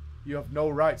 You have no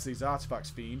right to these artifacts,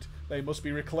 fiend. They must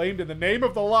be reclaimed in the name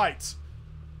of the light.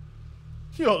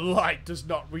 Your light does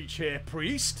not reach here,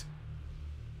 priest.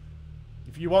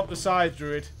 If you want the scythe,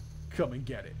 Druid, come and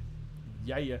get it.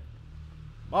 Yeah.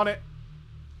 I'm on it.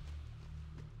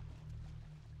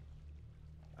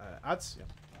 Ads? Yeah.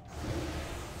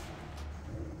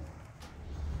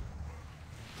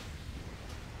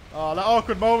 Oh, that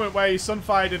awkward moment where his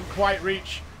Sunfire didn't quite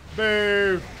reach.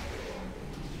 Boo!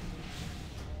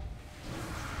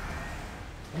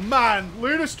 Man,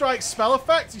 Lunar Strike's spell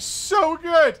effect is so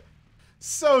good!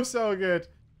 So good.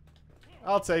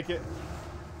 I'll take it.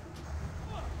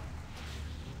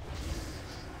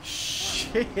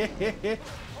 Shit.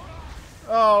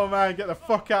 Oh man, get the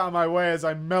fuck out of my way as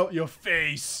I melt your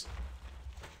face.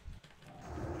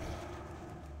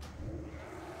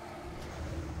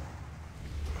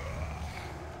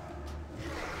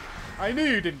 I knew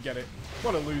you didn't get it.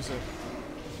 What a loser.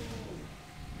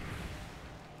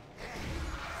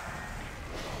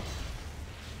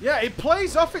 Yeah, it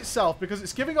plays off itself because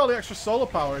it's giving all the extra solar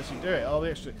power as you do it. All the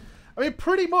extra... I mean,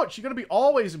 pretty much, you're going to be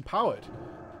always empowered.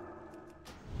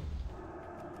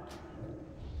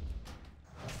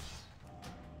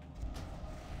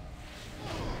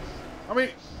 I mean,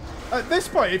 at this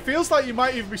point, it feels like you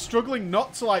might even be struggling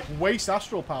not to, like, waste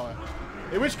astral power.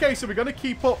 In which case, are we going to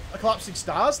keep up a collapsing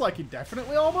stars, like,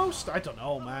 indefinitely almost? I don't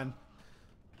know, man.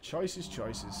 Choices.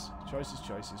 Choices.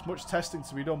 Much testing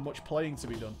to be done, much playing to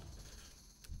be done.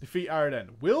 Defeat Araden.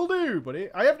 Will do, buddy.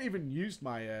 I haven't even used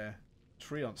my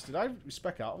Treants. Did I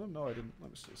spec out of them? No, I didn't.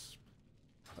 Let's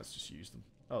just use them.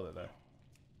 Oh, they're there.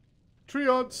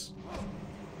 Treants!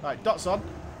 Alright, dots on.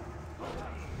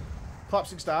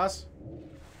 Collapsing stars.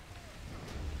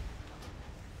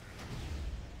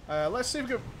 Let's see if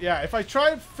we can... Yeah, if I try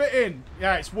and fit in...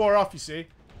 Yeah, it's wore off, you see.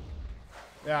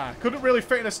 Yeah, couldn't really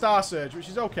fit in a Star Surge, which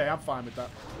is okay. I'm fine with that.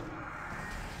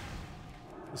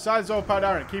 The side's overpowered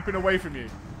Aaron, keeping away from you.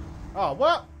 Oh,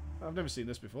 what? I've never seen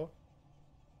this before.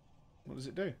 What does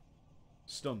it do?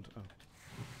 Stunned.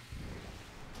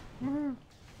 Oh.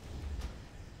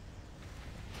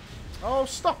 Oh,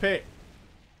 stop it.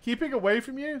 Keeping away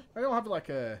from you? I don't have like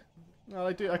a... Well,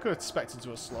 I do. I could have expected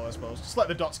to a slow, I suppose. Just let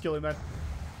the dots kill him then.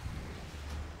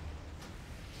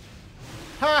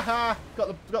 Ha ha!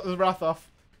 Got the wrath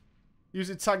off.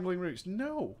 Using tangling roots.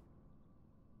 No.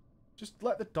 Just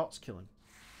let the dots kill him.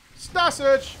 Star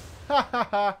Surge! Ha ha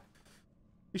ha!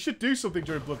 You should do something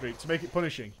during Blood Reap to make it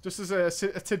punishing. Just as a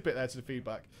tidbit there to the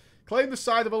feedback. Claim the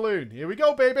side of a loon. Here we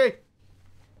go, baby!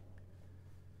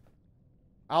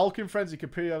 Alkin Frenzy can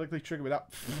periodically trigger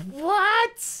without...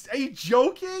 What? Are you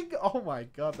joking? Oh my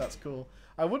god, that's cool.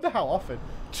 I wonder how often.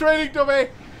 Training dummy!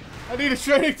 I need a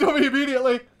training dummy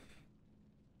immediately!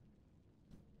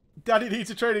 Daddy needs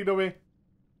a training dummy.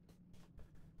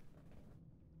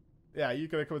 Yeah, you're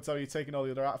going to come and tell me you're taking all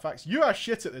the other artifacts? You are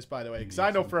shit at this, by the way, because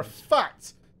I know for a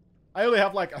fact I only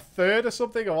have like a third or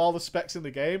something of all the specs in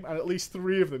the game, and at least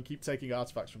 3 of them keep taking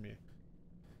artifacts from you.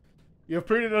 You have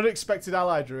proved an unexpected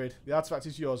ally, Druid. The artifact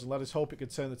is yours, and let us hope it can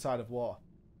turn the tide of war.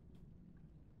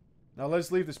 Now let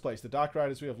us leave this place. The Dark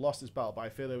Riders, we have lost this battle, but I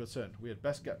fear they will return. We had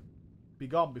best be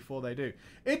gone before they do.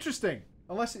 Interesting.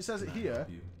 Unless it says it here.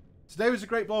 Today was a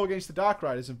great blow against the Dark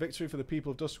Riders and victory for the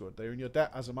people of Duskwood. They are in your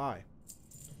debt, as am I.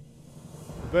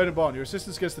 Verdant, your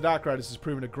assistance against the Dark Riders has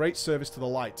proven a great service to the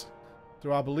light.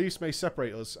 Though our beliefs may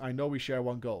separate us, I know we share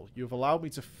one goal. You have allowed me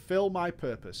to fill my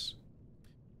purpose.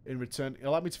 In return,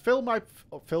 allow me to fill my...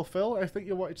 Fill? I think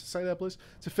you wanted to say there, please.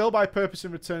 To fill my purpose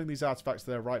in returning these artifacts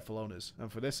to their rightful owners. And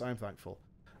for this, I am thankful.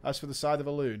 As for the side of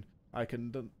a loon, I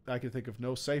can think of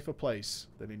no safer place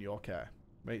than in your care.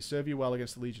 May it serve you well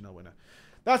against the Legionnaire winner.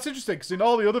 That's interesting, because in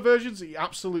all the other versions,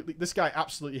 this guy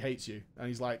absolutely hates you. And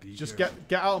he's like, just get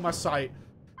out of my sight.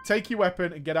 Take your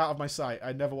weapon and get out of my sight.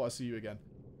 I never want to see you again.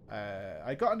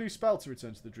 I got a new spell to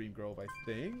return to the Dream Grove, I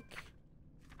think.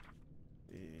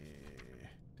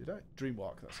 Did I?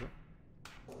 Dreamwalk, that's it.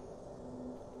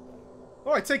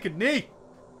 Oh, I take a knee!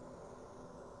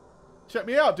 Check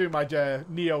me out doing my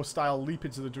Neo-style leap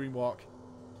into the Dreamwalk.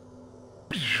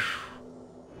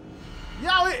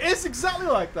 Yeah, it is exactly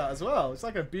like that as well. It's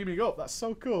like a beaming up. That's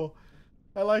so cool.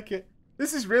 I like it.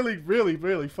 This is really, really,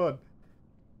 really fun.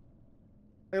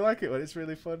 I like it when it's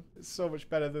really fun. It's so much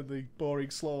better than the boring,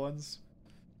 slow ones.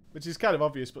 Which is kind of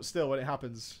obvious, but still, when it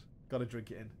happens, gotta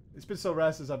drink it in. It's been so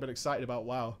rare since I've been excited about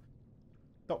WoW.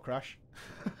 Don't crash.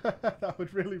 that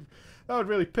would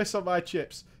really piss on my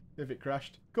chips if it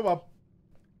crashed. Come on.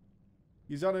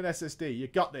 He's on an SSD. You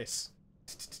got this.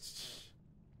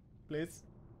 Please.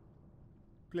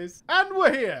 Please. And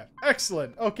we're here.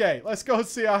 Excellent. Okay, let's go and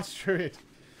see our Druid.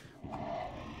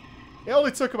 It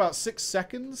only took about 6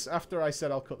 seconds after I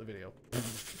said I'll cut the video.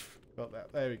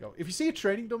 But there we go. If you see a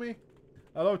training dummy,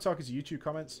 I know I'm talking to YouTube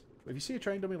comments, but if you see a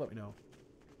training dummy, let me know.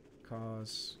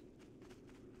 Because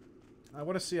I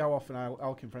want to see how often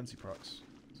Alchem Frenzy procs.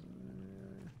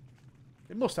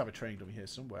 It must have a training dummy here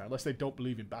somewhere, unless they don't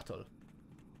believe in battle.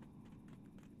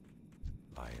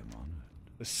 I am honored.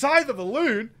 The Scythe of the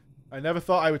Loon! I never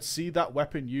thought I would see that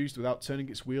weapon used without turning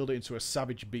its wielder into a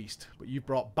savage beast, but you've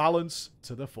brought balance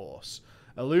to the Force.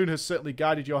 A loon has certainly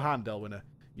guided your hand, Elwinner.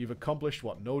 You've accomplished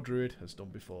what no druid has done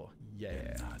before.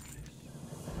 Yeah.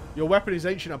 Your weapon is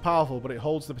ancient and powerful, but it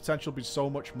holds the potential to be so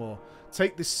much more.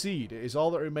 Take this seed. It is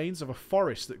all that remains of a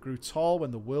forest that grew tall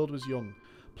when the world was young.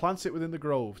 Plant it within the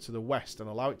grove to the west and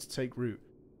allow it to take root.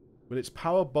 With its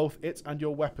power, both it and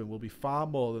your weapon will be far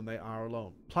more than they are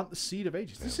alone. Plant the seed of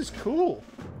ages. This is cool.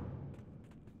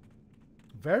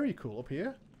 Very cool. Up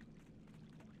here.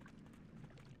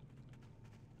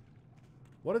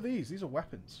 What are these? These are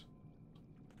weapons.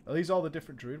 Are these all the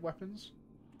different druid weapons?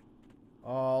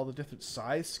 All the different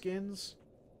size skins?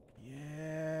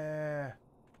 Yeah.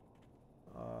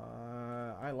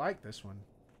 I like this one.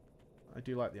 I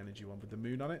do like the energy one with the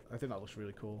moon on it. I think that looks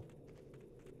really cool.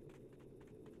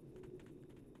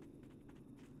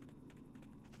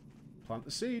 Plant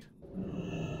the seed.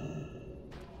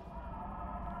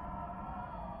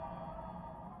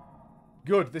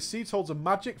 Good. This seed holds a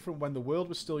magic from when the world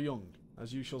was still young.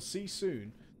 As you shall see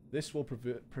soon, this will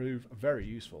prove very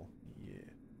useful. Yeah.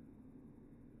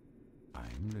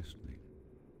 I'm listening.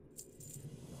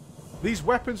 These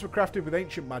weapons were crafted with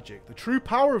ancient magic. The true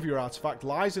power of your artifact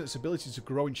lies in its ability to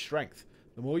grow in strength.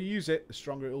 The more you use it, the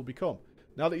stronger it will become.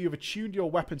 Now that you've attuned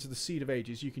your weapon to the Seed of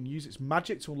Ages, you can use its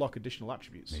magic to unlock additional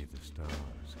attributes. May the stars guide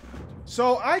you.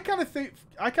 So I kind of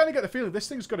get the feeling this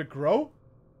thing's going to grow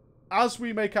as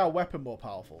we make our weapon more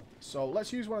powerful. So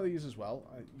let's use one of these as well.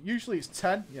 Usually it's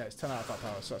 10. Yeah, it's 10 artifact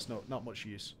power, so that's not much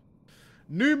use.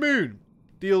 New Moon.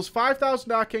 Deals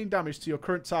 5,000 arcane damage to your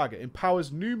current target.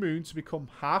 Empowers New Moon to become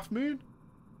Half Moon?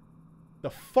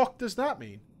 The fuck does that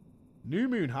mean? New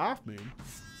Moon, Half Moon?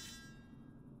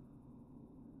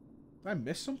 Did I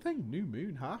miss something? New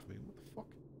Moon, Half Moon? What the fuck?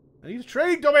 I need a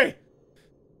training dummy!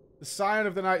 The Scion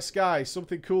of the Night Sky.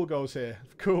 Something cool goes here.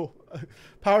 Cool.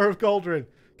 Power of Galdrin.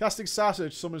 Casting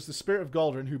Sarsurge summons the Spirit of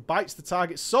Galdrin, who bites the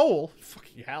target's soul.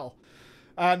 Fucking hell.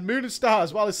 And Moon and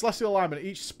Stars. While in Celestial Alignment,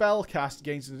 each spell cast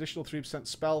gains an additional 3%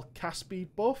 spell cast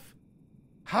speed buff.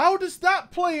 How does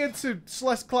that play into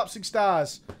Collapsing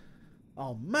Stars?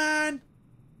 Oh, man.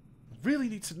 I really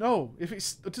need to know.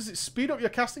 Does it speed up your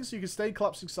casting so you can stay in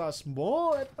Collapsing Stars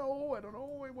more? I don't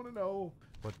know. I want to know.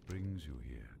 What brings you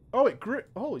here? Oh, it grew.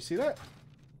 Oh, you see that?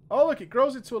 Oh, look, it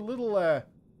grows into a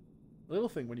little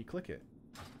thing when you click it.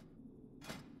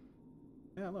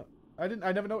 Yeah, look. I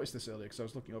never noticed this earlier because I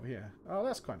was looking over here. Oh,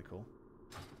 that's kind of cool.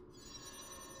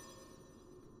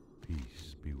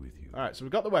 Peace be with you. Alright, so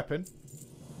we've got the weapon.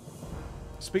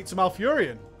 Speak to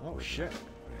Malfurion. Oh, shit.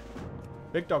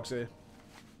 Big dog's here.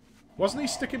 Wasn't he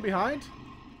sticking behind?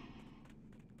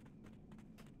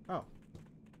 Oh.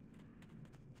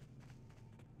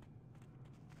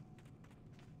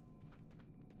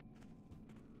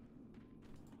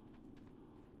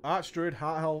 Archdruid,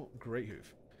 Hearthelm,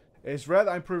 Greathoof. It is rare that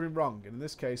I'm proving wrong, and in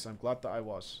this case, I'm glad that I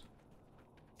was.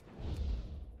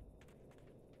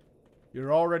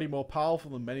 You're already more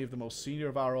powerful than many of the most senior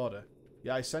of our order.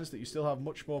 Yet I sense that you still have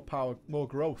much more power, more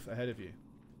growth ahead of you.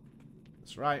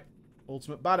 That's right.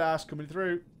 Ultimate badass coming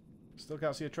through. Still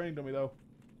can't see a training dummy, though.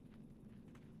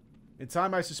 In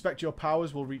time, I suspect your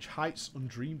powers will reach heights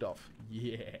undreamed of.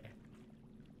 Yeah.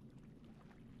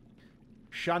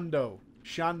 Shando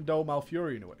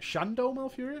Malfurion. Shando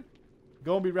Malfurion?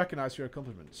 Go and be recognized for your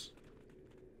accomplishments.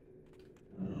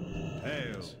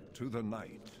 Hail to the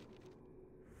night.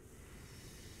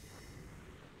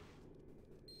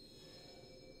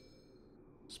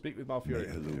 Speak with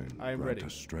Malfurion. I am grant ready.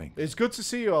 us strength. It's good to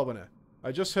see you, Elwinner.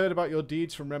 I just heard about your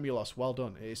deeds from Remulos. Well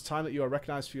done. It is time that you are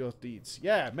recognized for your deeds.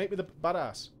 Yeah, make me the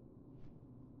badass.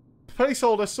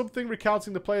 Placeholder, something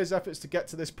recounting the player's efforts to get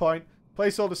to this point.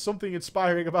 Placeholder, something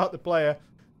inspiring about the player.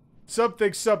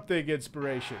 Something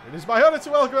inspiration. It is my honor to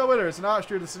welcome our winner as an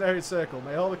Archdruid of the Cenarian Circle.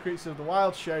 May all the creatures of the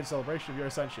wild share in celebration of your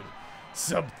ascension.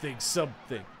 Something.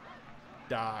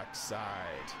 Dark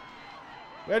side.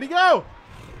 Where'd he go?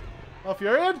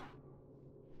 Malfurion?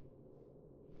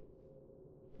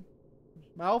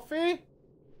 Malfi?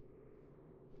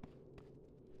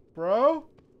 Bro?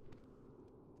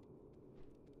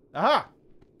 Aha!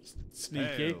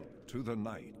 Sneaky. Hail to the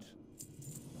night.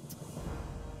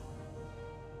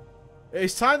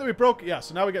 It's time that we broke... Yeah,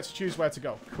 so now we get to choose where to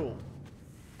go. Cool.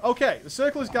 Okay, the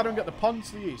circle is gathering at the pond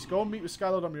to the east. Go and meet with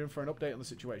Skylar Domian for an update on the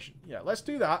situation. Yeah, let's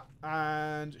do that.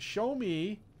 And show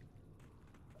me...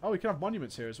 Oh, we can have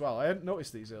monuments here as well. I hadn't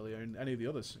noticed these earlier in any of the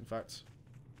others, in fact.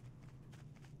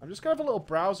 I'm just going to have a little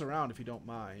browse around, if you don't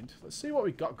mind. Let's see what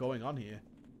we got going on here.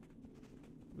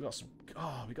 We got some...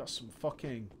 Oh, we got some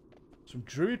fucking... Some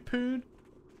Druid poon.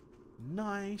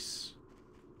 Nice.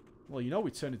 Well, you know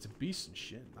we turn into beasts and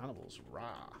shit. Animals.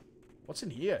 Rah. What's in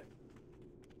here?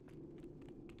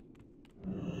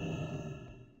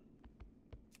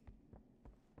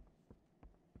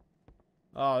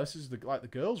 Oh, this is like the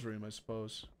girls' room, I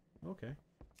suppose. Okay.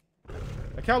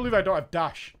 I can't believe I don't have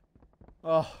dash.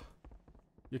 Oh.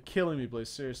 You're killing me, Blizz.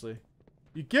 Seriously.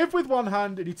 You give with one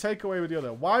hand and you take away with the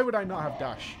other. Why would I not have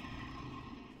dash?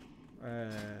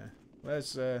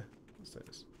 Let's take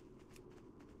this.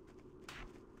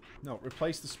 No,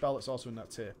 replace the spell that's also in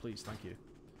that tier. Please, thank you.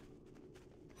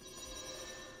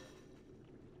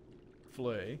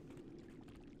 Flurry.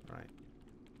 Right.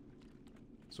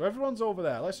 So everyone's over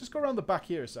there. Let's just go around the back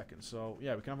here a second. So,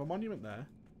 yeah, we can have a monument there.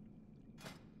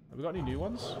 Have we got any new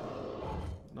ones?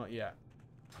 Not yet.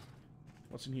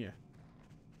 What's in here?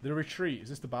 The retreat. Is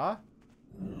this the bar?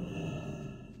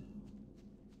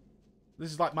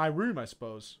 This is like my room, I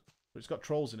suppose. But it's got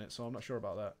trolls in it, so I'm not sure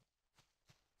about that.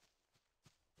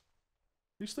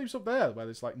 Who sleeps up there where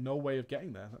there's like no way of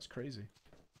getting there? That's crazy.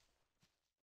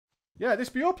 Yeah, this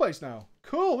be your place now.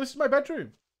 Cool, this is my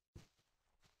bedroom.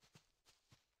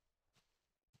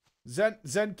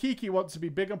 Zen Kiki wants to be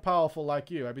big and powerful like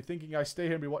you. I'd be thinking I stay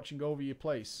here and be watching over your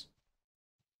place.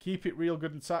 Keep it real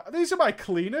good and tight. These are my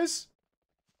cleaners.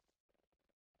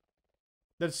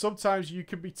 Then sometimes you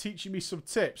can be teaching me some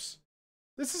tips.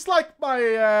 This is like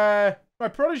my my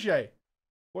protege.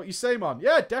 What you say, man?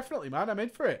 Yeah, definitely, man. I'm in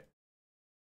for it.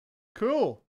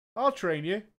 Cool. I'll train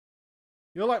you.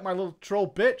 You're like my little troll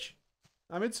bitch.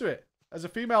 I'm into it. As a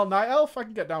female night elf, I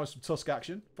can get down with some tusk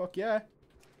action. Fuck yeah.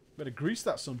 Better grease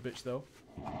that son bitch, though.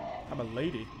 I'm a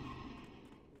lady.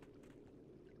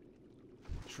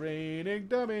 Training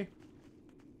dummy.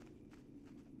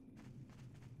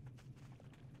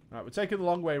 Alright, we're taking the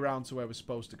long way around to where we're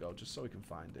supposed to go, just so we can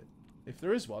find it. If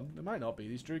there is one, there might not be.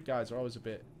 These druid guys are always a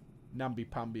bit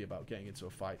namby-pamby about getting into a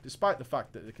fight, despite the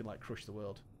fact that they can, like, crush the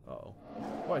world. Uh-oh.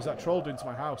 What is that troll doing to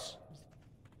my house?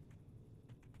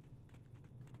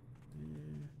 Yeah.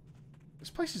 This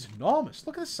place is enormous.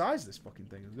 Look at the size of this fucking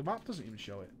thing. The map doesn't even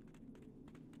show it.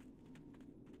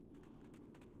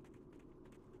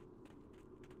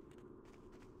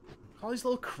 All these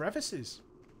little crevices.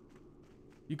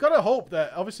 You gotta hope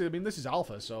that, obviously, I mean, this is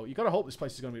alpha, so you gotta hope this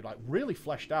place is gonna be, like, really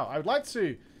fleshed out. I'd like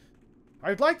to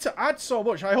add so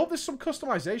much. I hope there's some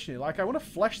customization here. Like, I want to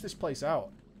flesh this place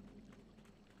out.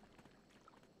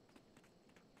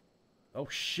 Oh,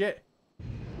 shit.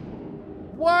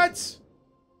 What?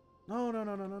 No, no,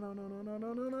 no, no, no, no, no, no, no,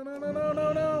 no, no, no, no, no,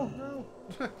 no, no,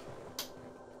 no.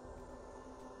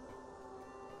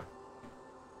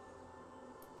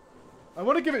 I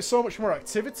want to give it so much more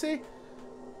activity.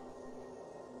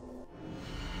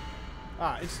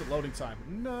 Ah, instant loading time.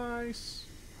 Nice.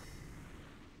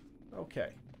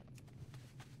 Okay.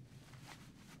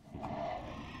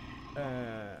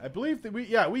 I believe that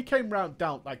we came round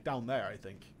down there, I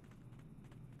think.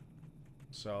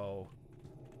 So,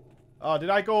 oh, did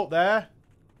I go up there?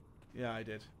 Yeah, I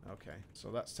did. Okay, so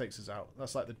that takes us out.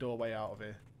 That's like the doorway out of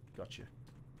here. Gotcha.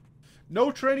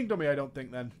 No training dummy, I don't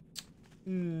think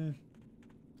then.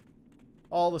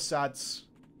 All the sads.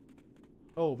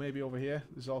 Oh, maybe over here.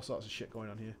 There's all sorts of shit going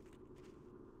on here.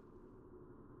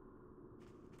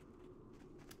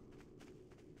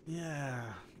 Yeah.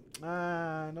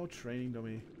 No training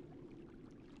dummy.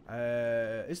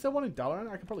 Is there one in Dalaran?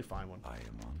 I can probably find one. I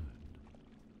am honored.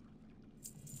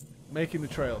 Making the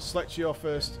trail. Select your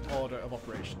first order of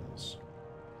operations.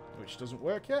 Which doesn't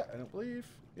work yet, I don't believe.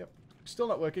 Yep. Still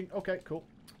not working. Okay, cool.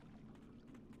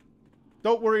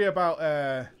 Don't worry about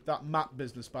that map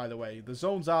business, by the way. The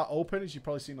zones are open, as you've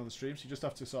probably seen on the stream, so you just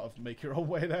have to sort of make your own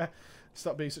way there.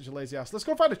 Stop being such a lazy ass. Let's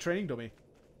go find a training dummy.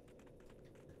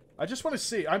 I just want to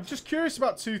see. I'm just curious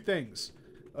about two things.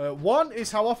 One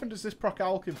is how often does this proc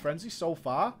Alchemy Frenzy so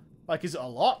far? Like, is it a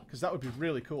lot? Because that would be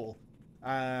really cool.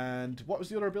 And what was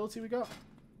the other ability we got?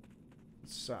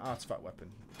 It's artifact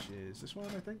weapon, which is this one,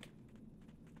 I think.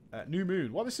 New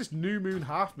Moon. What is this New Moon,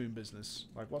 Half Moon business?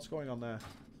 Like, what's going on there?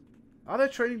 Are there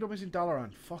training dummies in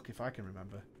Dalaran? Fuck if I can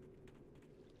remember.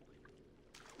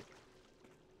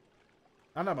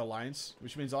 And I'm Alliance,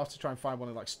 which means I'll have to try and find one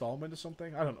in, like, Stormwind or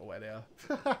something. I don't know where they are.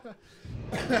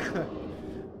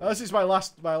 This is my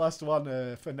last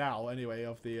one for now, anyway,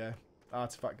 of the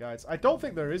artifact guides. I don't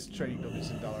think there is training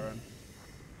dummies in Dalaran.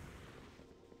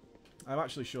 I'm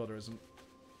actually sure there isn't.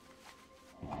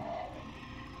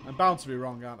 I'm bound to be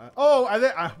wrong, aren't I? Oh, are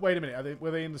they? Wait a minute.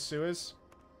 Were they in the sewers?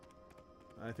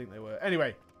 I think they were.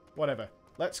 Anyway, whatever.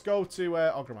 Let's go to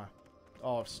Ogrimmar.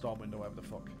 Oh, Stormwind or whatever the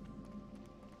fuck.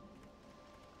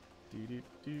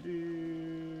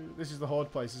 This is the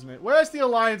Horde place, isn't it? Where's the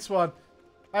Alliance one?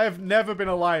 I have never been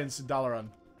Alliance in Dalaran.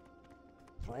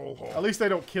 At least they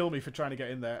don't kill me for trying to get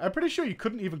in there. I'm pretty sure you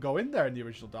couldn't even go in there in the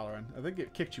original Dalaran. I think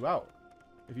it kicked you out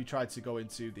if you tried to go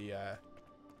into the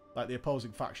like the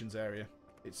opposing factions area.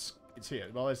 It's here.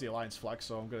 Well, there's the Alliance flag,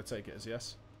 so I'm going to take it as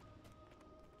yes.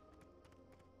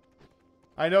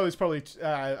 I know there's probably...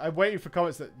 I'm waiting for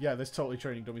comments that, yeah, there's totally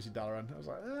training dummies in Dalaran. I was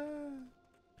like,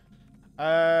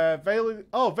 Veil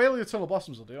of the Eternal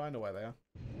Blossoms will do. I know where they are.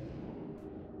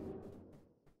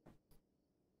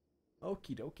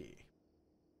 Okie dokie.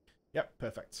 Yep,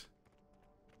 perfect.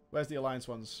 Where's the Alliance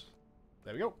ones?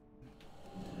 There we go.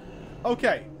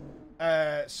 Okay.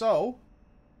 So...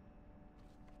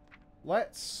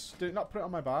 Let's... Did it not put it on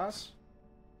my bars?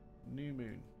 New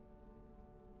Moon.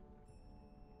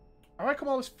 Have I come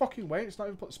all this fucking way? It's not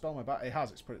even put the spell on my back. It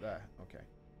has. It's put it there. Okay.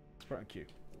 Let's put it on Q.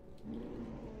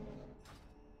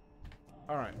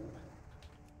 Alright.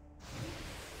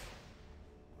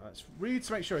 Let's read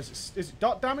to make sure. Is it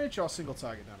dot damage or single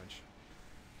target damage?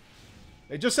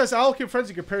 It just says Alchemy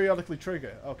Frenzy can periodically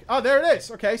trigger. Okay. Oh, there it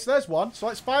is. Okay, so there's one. So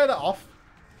let's fire that off.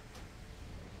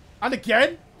 And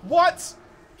again? What?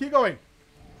 Keep going.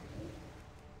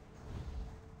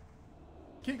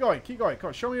 Keep going. Keep going. Come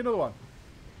on, show me another one.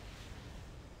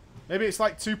 Maybe it's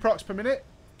like 2 procs per minute?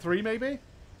 3 maybe?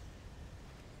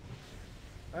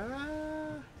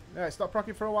 Yeah, it's not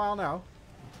procking for a while now.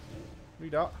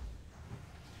 Redot.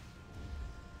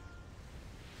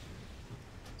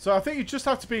 So I think you just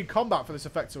have to be in combat for this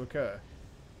effect to occur.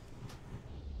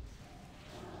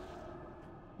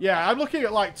 Yeah, I'm looking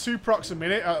at like 2 procs a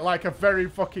minute, at like a very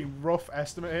fucking rough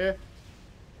estimate here.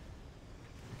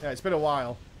 Yeah, it's been a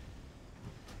while.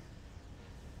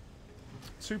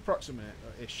 2 procs a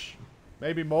minute-ish.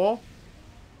 Maybe more.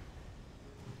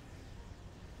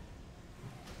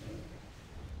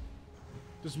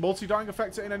 Does multi-dotting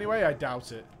affect it in any way? I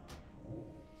doubt it.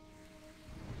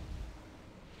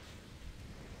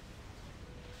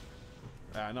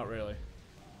 Not really.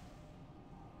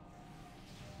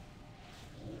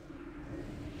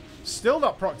 Still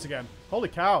not procced again. Holy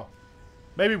cow.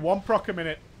 Maybe 1 proc a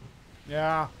minute.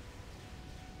 Yeah.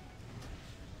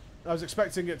 I was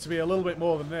expecting it to be a little bit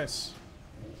more than this.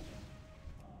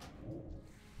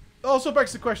 Also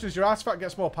begs the question, as your artifact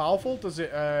gets more powerful, does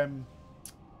it,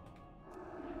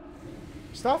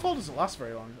 Starfall doesn't last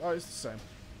very long. Oh, it's the same.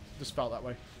 Just felt that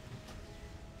way.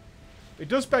 It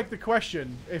does beg the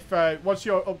question, if, once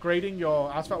you're upgrading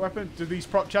your artifact weapon, do these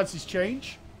proc chances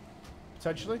change?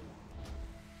 Potentially.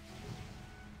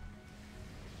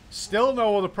 Still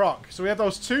no other proc. So we have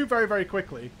those 2 very, very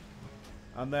quickly.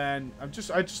 And then, I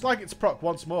just like it to proc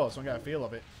once more, so I get a feel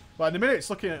of it. But in a minute,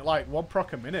 it's looking at like 1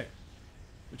 proc a minute.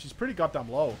 Which is pretty goddamn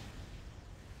low.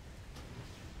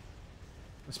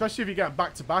 Especially if you get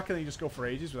back to back and then you just go for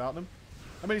ages without them.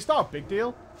 I mean, it's not a big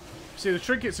deal. See, the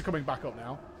trinkets are coming back up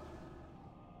now.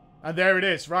 And there it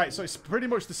is. Right, so it's pretty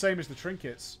much the same as the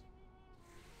trinkets.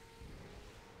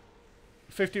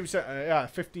 15%, yeah,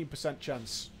 15%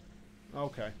 chance.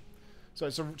 Okay. So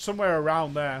it's somewhere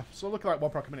around there. So look like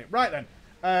 1 proc a minute. Right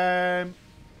then.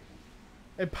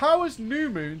 Empowers New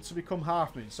Moon to become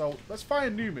Half Moon. So let's fire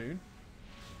New Moon.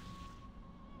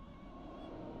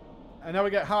 And now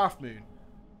we get Half Moon.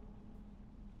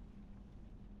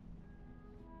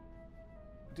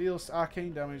 Deals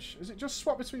arcane damage. Is it just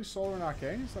swap between solar and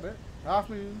arcane? Is that it? Half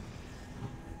Moon.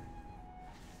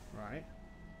 Right.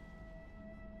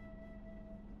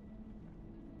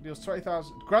 Deals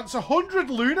 20,000. Grants 100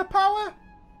 lunar power?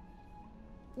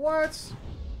 What?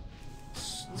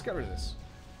 Let's get rid of this.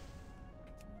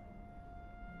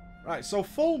 Right, so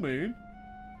Full Moon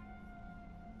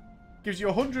gives you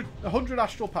 100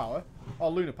 astral power.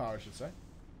 Or lunar power, I should say.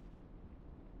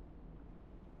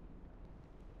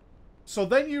 So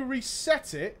then you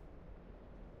reset it.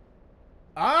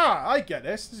 Ah, I get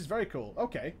this. This is very cool.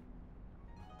 Okay.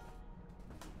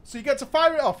 So you get to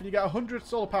fire it off and you get 100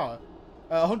 solar power.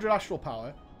 100 astral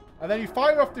power. And then you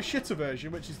fire off the shitter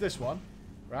version, which is this one.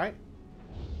 Right?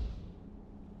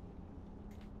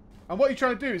 And what you're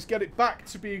trying to do is get it back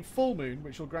to being Full Moon,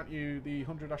 which will grant you the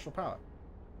 100 astral power.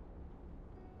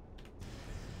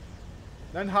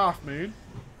 Then Half Moon,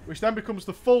 which then becomes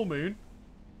the Full Moon.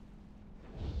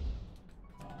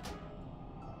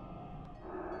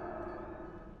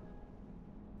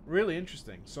 Really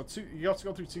interesting. So you have to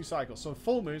go through 2 cycles. So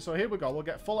full moon. So here we go. We'll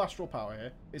get full astral power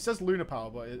here. It says lunar power,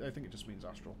 but I think it just means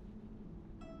astral.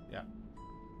 Yeah.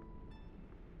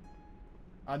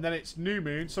 And then it's new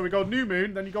moon. So we go new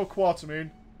moon, then you go quarter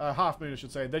moon. Half moon, I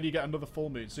should say. Then you get another full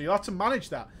moon. So you'll have to manage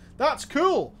that. That's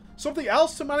cool. Something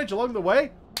else to manage along the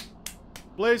way.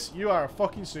 Blizz, you are a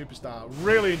fucking superstar.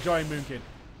 Really enjoying Moonkin.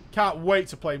 Can't wait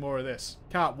to play more of this.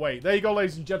 Can't wait. There you go,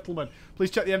 ladies and gentlemen.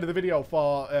 Please check the end of the video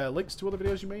for links to other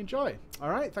videos you may enjoy.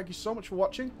 Alright, thank you so much for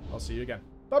watching. I'll see you again.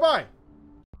 Bye-bye.